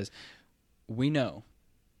description says. We know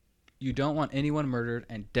you don't want anyone murdered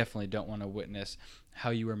and definitely don't want to witness how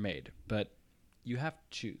you were made, but you have to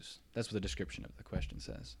choose. That's what the description of the question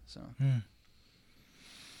says. So,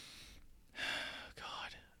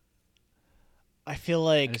 God. I feel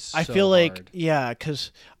like That is so hard. yeah,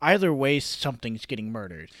 because either way something's getting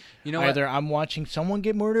murdered. you know Either what? I'm watching someone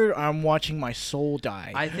get murdered or I'm watching my soul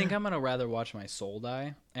die. I think I'm going to rather watch my soul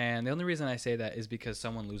die. And the only reason I say that is because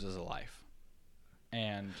someone loses a life.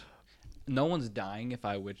 And no one's dying if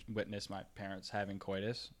I witness my parents having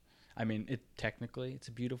coitus. I mean, it's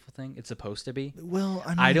a beautiful thing. It's supposed to be. Well, I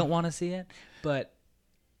mean, I don't want to see it, but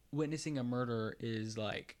witnessing a murder is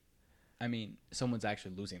like, I mean, someone's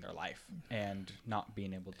actually losing their life and not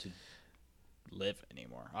being able to live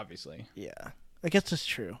anymore, obviously. Yeah, I guess that's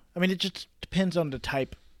true. I mean, it just depends on the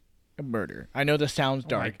type of murder. I know this sounds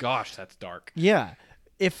Oh my dark. gosh, that's dark. Yeah,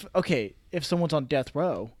 if someone's on death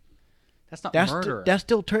row, That's not that's murder. that's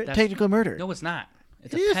still technically murder. No, it's not.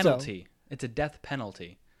 It's It a is, though. penalty. It's a death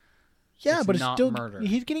penalty. Yeah, It's but it's not still murder.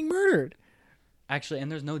 he's getting murdered Actually,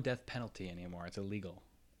 and there's no death penalty anymore. It's illegal.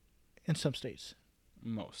 in some states,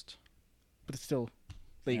 Most. but it's still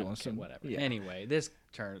legal in Okay, some. whatever. Yeah. Anyway, this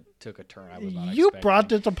took a turn I was not You expecting. brought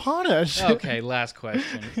this upon us. Okay, last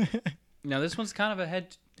question. Now, this one's kind of a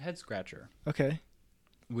head scratcher. Okay.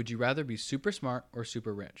 Would you rather be super smart or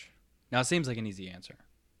super rich? Now, it seems like an easy answer.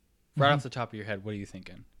 Right off the top of your head, what are you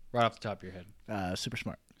thinking? Right off the top of your head. Super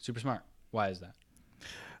smart. Super smart. Why is that?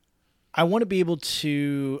 I want to be able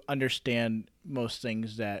to understand most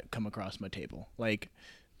things that come across my table. Like,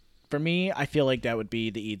 for me, I feel like that would be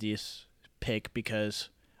the easiest pick because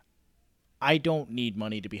I don't need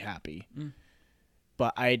money to be happy. Mm.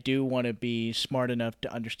 But I do want to be smart enough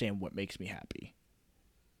to understand what makes me happy.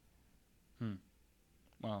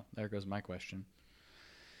 Well, there goes my question.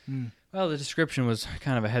 Hmm. Well, the description was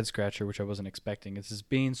kind of a head scratcher, which I wasn't expecting. It says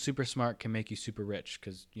being super smart can make you super rich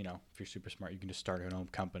because, you know, if you're super smart, you can just start your own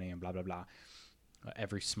company and blah, blah, blah.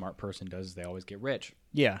 Every smart person does. They always get rich.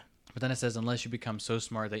 Yeah. But then it says unless you become so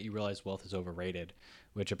smart that you realize wealth is overrated,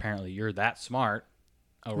 which apparently you're that smart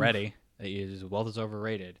already that wealth is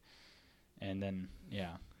overrated. And then,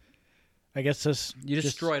 yeah. I guess this... You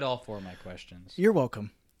destroyed all four of my questions. You're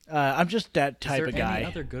welcome. I'm just that type of Is there guy. any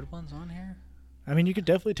other good ones on here? I mean, you could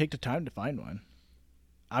definitely take the time to find one.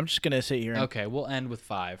 I'm just going to sit here and... Okay, we'll end with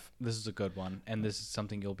 5. This is a good one, and this is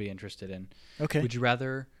something you'll be interested in. Okay. Would you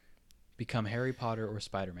rather become Harry Potter or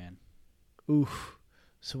Spider-Man? Oof.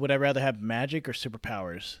 So would I rather have magic or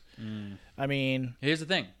superpowers? I mean... Here's the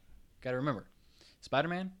thing. Got to remember.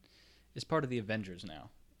 Spider-Man is part of the Avengers now.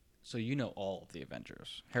 So you know all of the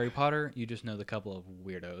Avengers. Harry Potter, you just know the couple of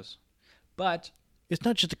weirdos. But... It's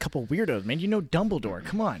not just a couple weirdos, man. You know Dumbledore.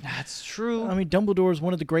 Come on. That's true. I mean, Dumbledore is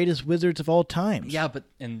one of the greatest wizards of all times. Yeah, but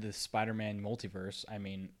in the Spider-Man multiverse, I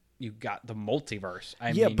mean, you got the multiverse.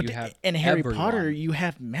 I yeah, mean, but you have in Harry everyone. Potter, you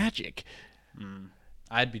have magic.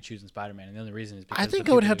 I'd be choosing Spider-Man, and the only reason is because I think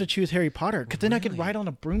the I would people have to who- choose Harry Potter because then I could Really? ride on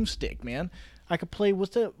a broomstick, man. I could play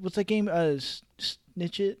what's that game?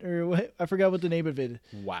 Snitch It or what? I forgot what the name of it.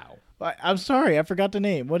 Wow. I'm sorry, I forgot the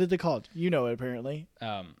name. What is it called? You know it apparently.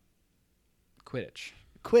 Quidditch.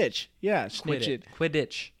 Quidditch. Yeah, Snitch It.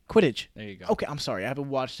 Quidditch. Quidditch. There you go. Okay, I'm sorry. I haven't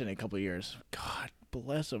watched it in a couple of years. God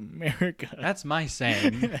bless America. That's my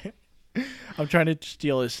saying. I'm trying to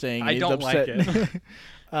steal his thing. I He's don't like upset.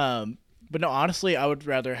 it. But no, honestly, I would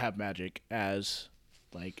rather have magic as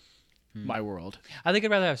like my world. I think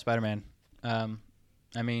I'd rather have Spider-Man.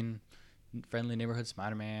 I mean, friendly neighborhood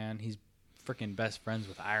Spider-Man. He's freaking best friends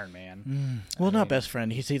with Iron Man. Well, I not mean- best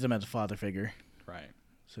friend. He sees him as a father figure. Right.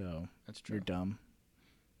 So That's true. you're dumb.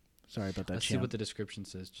 Sorry about that. Let's see champ. what the description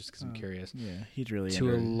says, just because I'm curious. Yeah, he's really To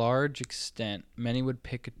a into it. large extent, many would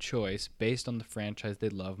pick a choice based on the franchise they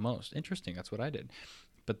love most. Interesting. That's what I did.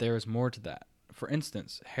 But there is more to that. For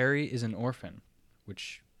instance, Harry is an orphan,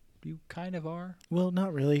 which you kind of are. Well,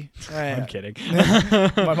 not really. I'm kidding.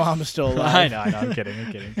 My mom is still alive. I know. I'm kidding.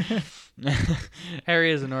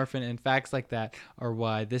 Harry is an orphan, and facts like that are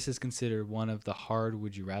why this is considered one of the hard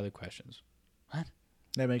would you rather questions. What?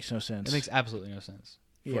 That makes no sense. It makes absolutely no sense.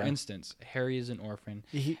 For Yeah. instance, Harry is an orphan,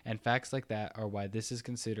 He- and facts like that are why this is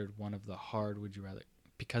considered one of the hard would you rather.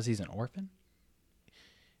 Because he's an orphan?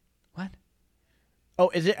 What? Oh,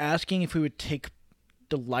 is it asking if we would take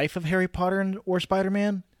the life of Harry Potter or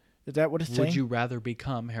Spider-Man? Is that what it's saying? Would you rather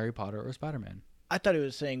become Harry Potter or Spider-Man? I thought it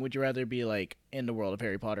was saying, would you rather be like in the world of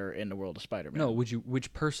Harry Potter or in the world of Spider-Man? No,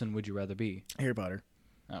 which person would you rather be? Harry Potter.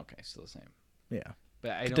 Okay, still the same. Yeah.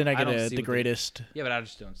 But I But don't, then I get don't the see what greatest. Yeah, but I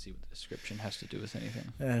just don't see what the description has to do with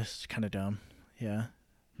anything. It's kind of dumb. Yeah.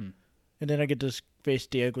 Hmm. And then I get to face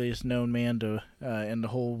the ugliest known man to in the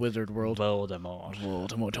whole wizard world. Voldemort.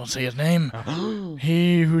 Voldemort, don't say his name.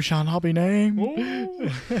 He who shall not be named.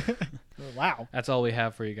 Wow. That's all we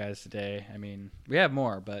have for you guys today. I mean, we have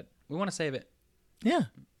more, but we want to save it. Yeah.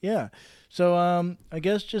 Yeah. So I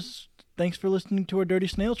guess just thanks for listening to our Dirty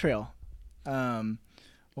Snail Trail.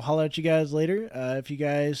 We'll holler at you guys later. If you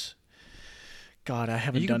guys, God, I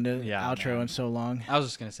haven't You done can- the yeah, outro man. in so long. I was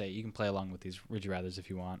just going to say, you can play along with these Would You Rathers if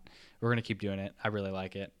you want. We're going to keep doing it. I really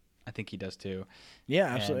like it. I think he does too. Yeah,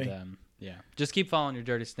 absolutely. And, yeah. Just keep following your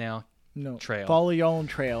Dirty Snail. No trail. Follow your own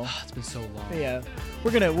trail. It's been so long. Yeah,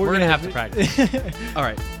 we're gonna We're going to have to practice. All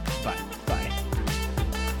right. Bye.